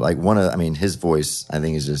super talented. Like his voice, I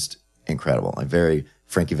think, is just incredible. Like very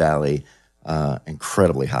Frankie Valli,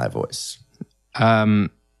 incredibly high voice.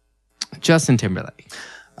 Justin Timberlake.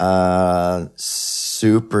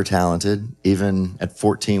 Super talented. Even at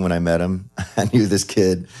 14 when I met him, I knew this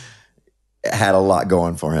kid had a lot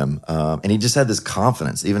going for him. And he just had this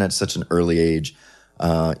confidence, even at such an early age.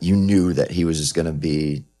 You knew that he was just going to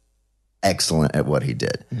be excellent at what he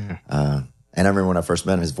did. Yeah. And I remember when I first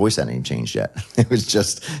met him, his voice hadn't even changed yet. It was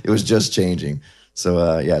just changing.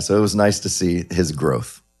 So, so it was nice to see his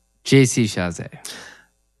growth. JC Chasez.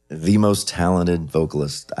 The most talented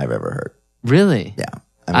vocalist I've ever heard. Really? Yeah.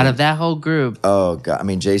 Out of that whole group. Oh, God. I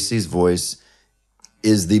mean, JC's voice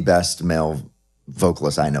is the best male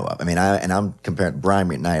vocalist I know of. I mean, I'm comparing Brian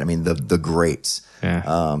McKnight. I mean, the greats. Yeah.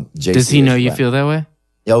 JC Does he know you feel that way?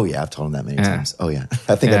 Oh, yeah. I've told him that many times. Oh, yeah.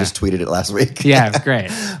 I think I just tweeted it last week. Yeah,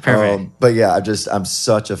 great. Perfect. But yeah, I'm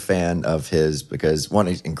such a fan of his because one,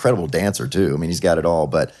 he's an incredible dancer too. I mean, he's got it all,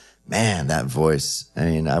 but man, that voice. I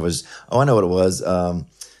mean, I know what it was.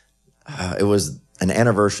 It was an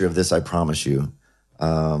anniversary of This I Promise You.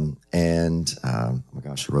 Oh my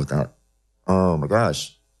gosh, who wrote that? Oh my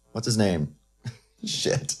gosh. What's his name?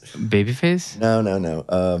 Shit. Babyface?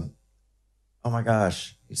 No. Oh my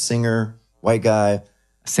gosh. Singer, white guy.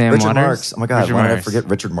 Sam Richard Waters? Marx. Oh my God, why did I forget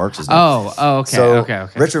Richard Marx's name? Oh, okay. So okay.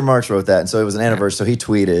 Richard Marx wrote that, and so it was an anniversary. So he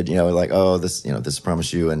tweeted, like, "Oh, this I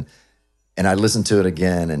Promise You," and I listened to it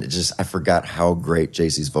again, and I forgot how great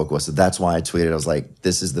JC's vocal was. So that's why I tweeted. I was like,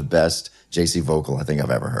 "This is the best JC vocal I think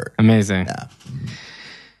I've ever heard." Amazing.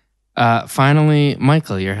 Yeah. Finally,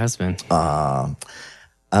 Michael, your husband.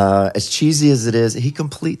 As cheesy as it is, he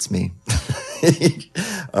completes me.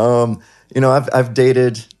 I've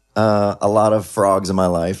dated a lot of frogs in my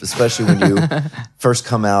life, especially when you first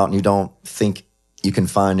come out and you don't think you can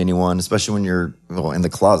find anyone, especially when you're in the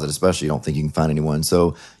closet, especially you don't think you can find anyone.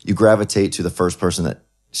 So you gravitate to the first person that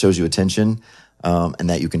shows you attention and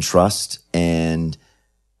that you can trust. And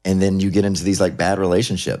then you get into these like bad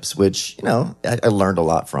relationships, which, I learned a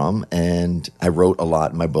lot from, and I wrote a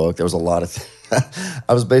lot in my book. There was a lot of,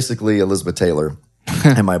 I was basically Elizabeth Taylor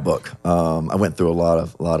in my book. I went through a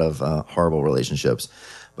lot of horrible relationships,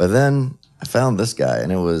 but then I found this guy,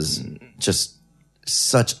 and it was just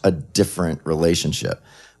such a different relationship.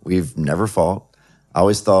 We've never fought. I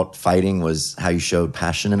always thought fighting was how you showed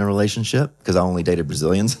passion in a relationship because I only dated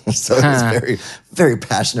Brazilians. So it was very, very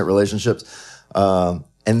passionate relationships.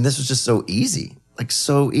 And this was just so easy, like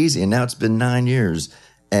so easy. And now it's been 9 years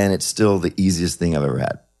and it's still the easiest thing I've ever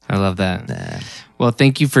had. I love that. Well,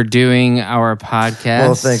 thank you for doing our podcast.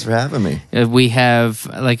 Well, thanks for having me. We have,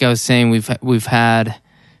 like I was saying, we've had,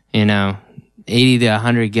 80 to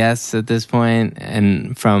 100 guests at this point,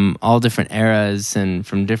 and from all different eras and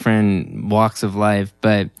from different walks of life.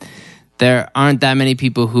 But there aren't that many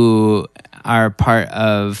people who are part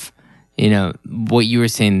of, what you were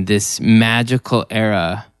saying, this magical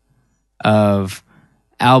era of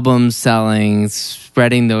albums selling,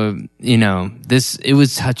 spreading it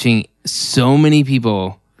was touching so many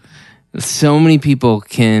people. So many people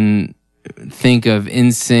can think of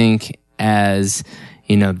NSYNC as,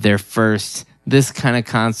 their first this kind of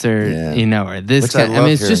concert, or this kind. I mean,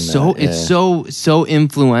 it's just so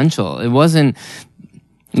influential. It wasn't.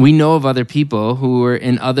 We know of other people who were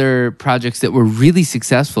in other projects that were really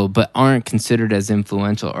successful, but aren't considered as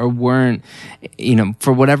influential, or weren't,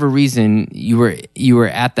 for whatever reason, you were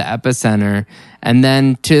at the epicenter, and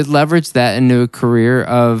then to leverage that into a career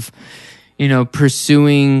of,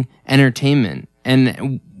 pursuing entertainment.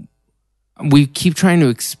 And we keep trying to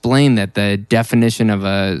explain that the definition of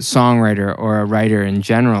a songwriter or a writer in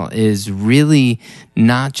general is really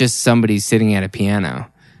not just somebody sitting at a piano.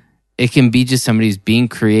 It can be just somebody who's being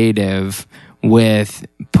creative with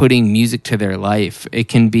putting music to their life. It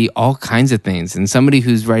can be all kinds of things. And somebody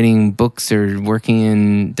who's writing books or working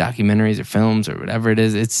in documentaries or films or whatever it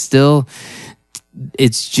is, it's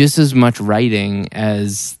just as much writing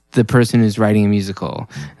as the person who's writing a musical,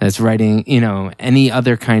 that's writing, any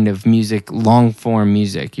other kind of music, long form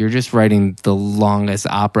music. You're just writing the longest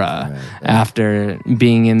opera after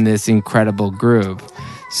being in this incredible group.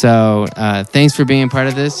 So thanks for being a part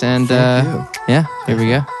of this. And here we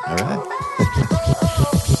go. All right.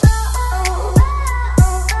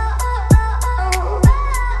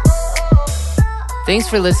 Thanks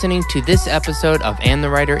for listening to this episode of And the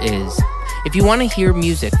Writer Is. If you want to hear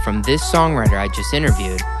music from this songwriter I just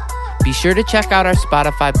interviewed, be sure to check out our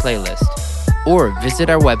Spotify playlist or visit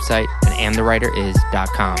our website at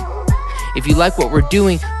andthewriteris.com. If you like what we're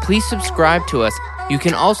doing, please subscribe to us. You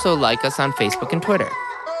can also like us on Facebook and Twitter.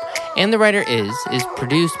 And the Writer is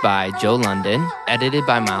produced by Joe London, edited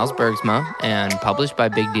by Miles Bergsma, and published by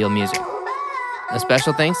Big Deal Music. A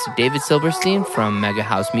special thanks to David Silverstein from Mega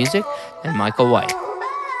House Music and Michael White.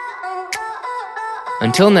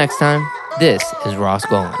 Until next time, this is Ross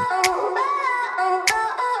Golan.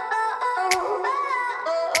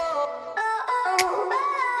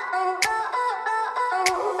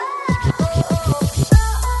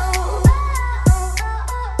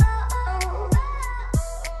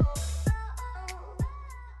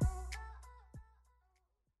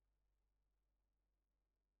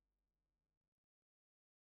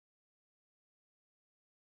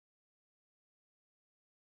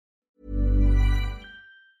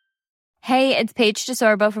 Hey, it's Paige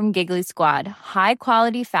DeSorbo from Giggly Squad. High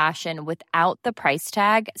quality fashion without the price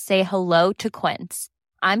tag. Say hello to Quince.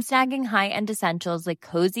 I'm snagging high-end essentials like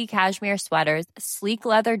cozy cashmere sweaters, sleek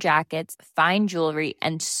leather jackets, fine jewelry,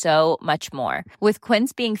 and so much more. With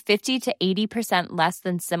Quince being 50 to 80% less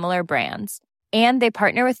than similar brands. And they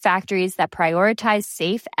partner with factories that prioritize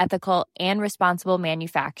safe, ethical, and responsible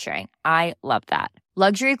manufacturing. I love that.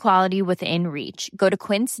 Luxury quality within reach. Go to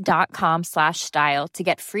quince.com/style to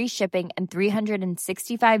get free shipping and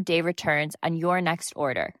 365-day returns on your next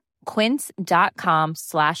order.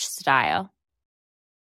 Quince.com/style.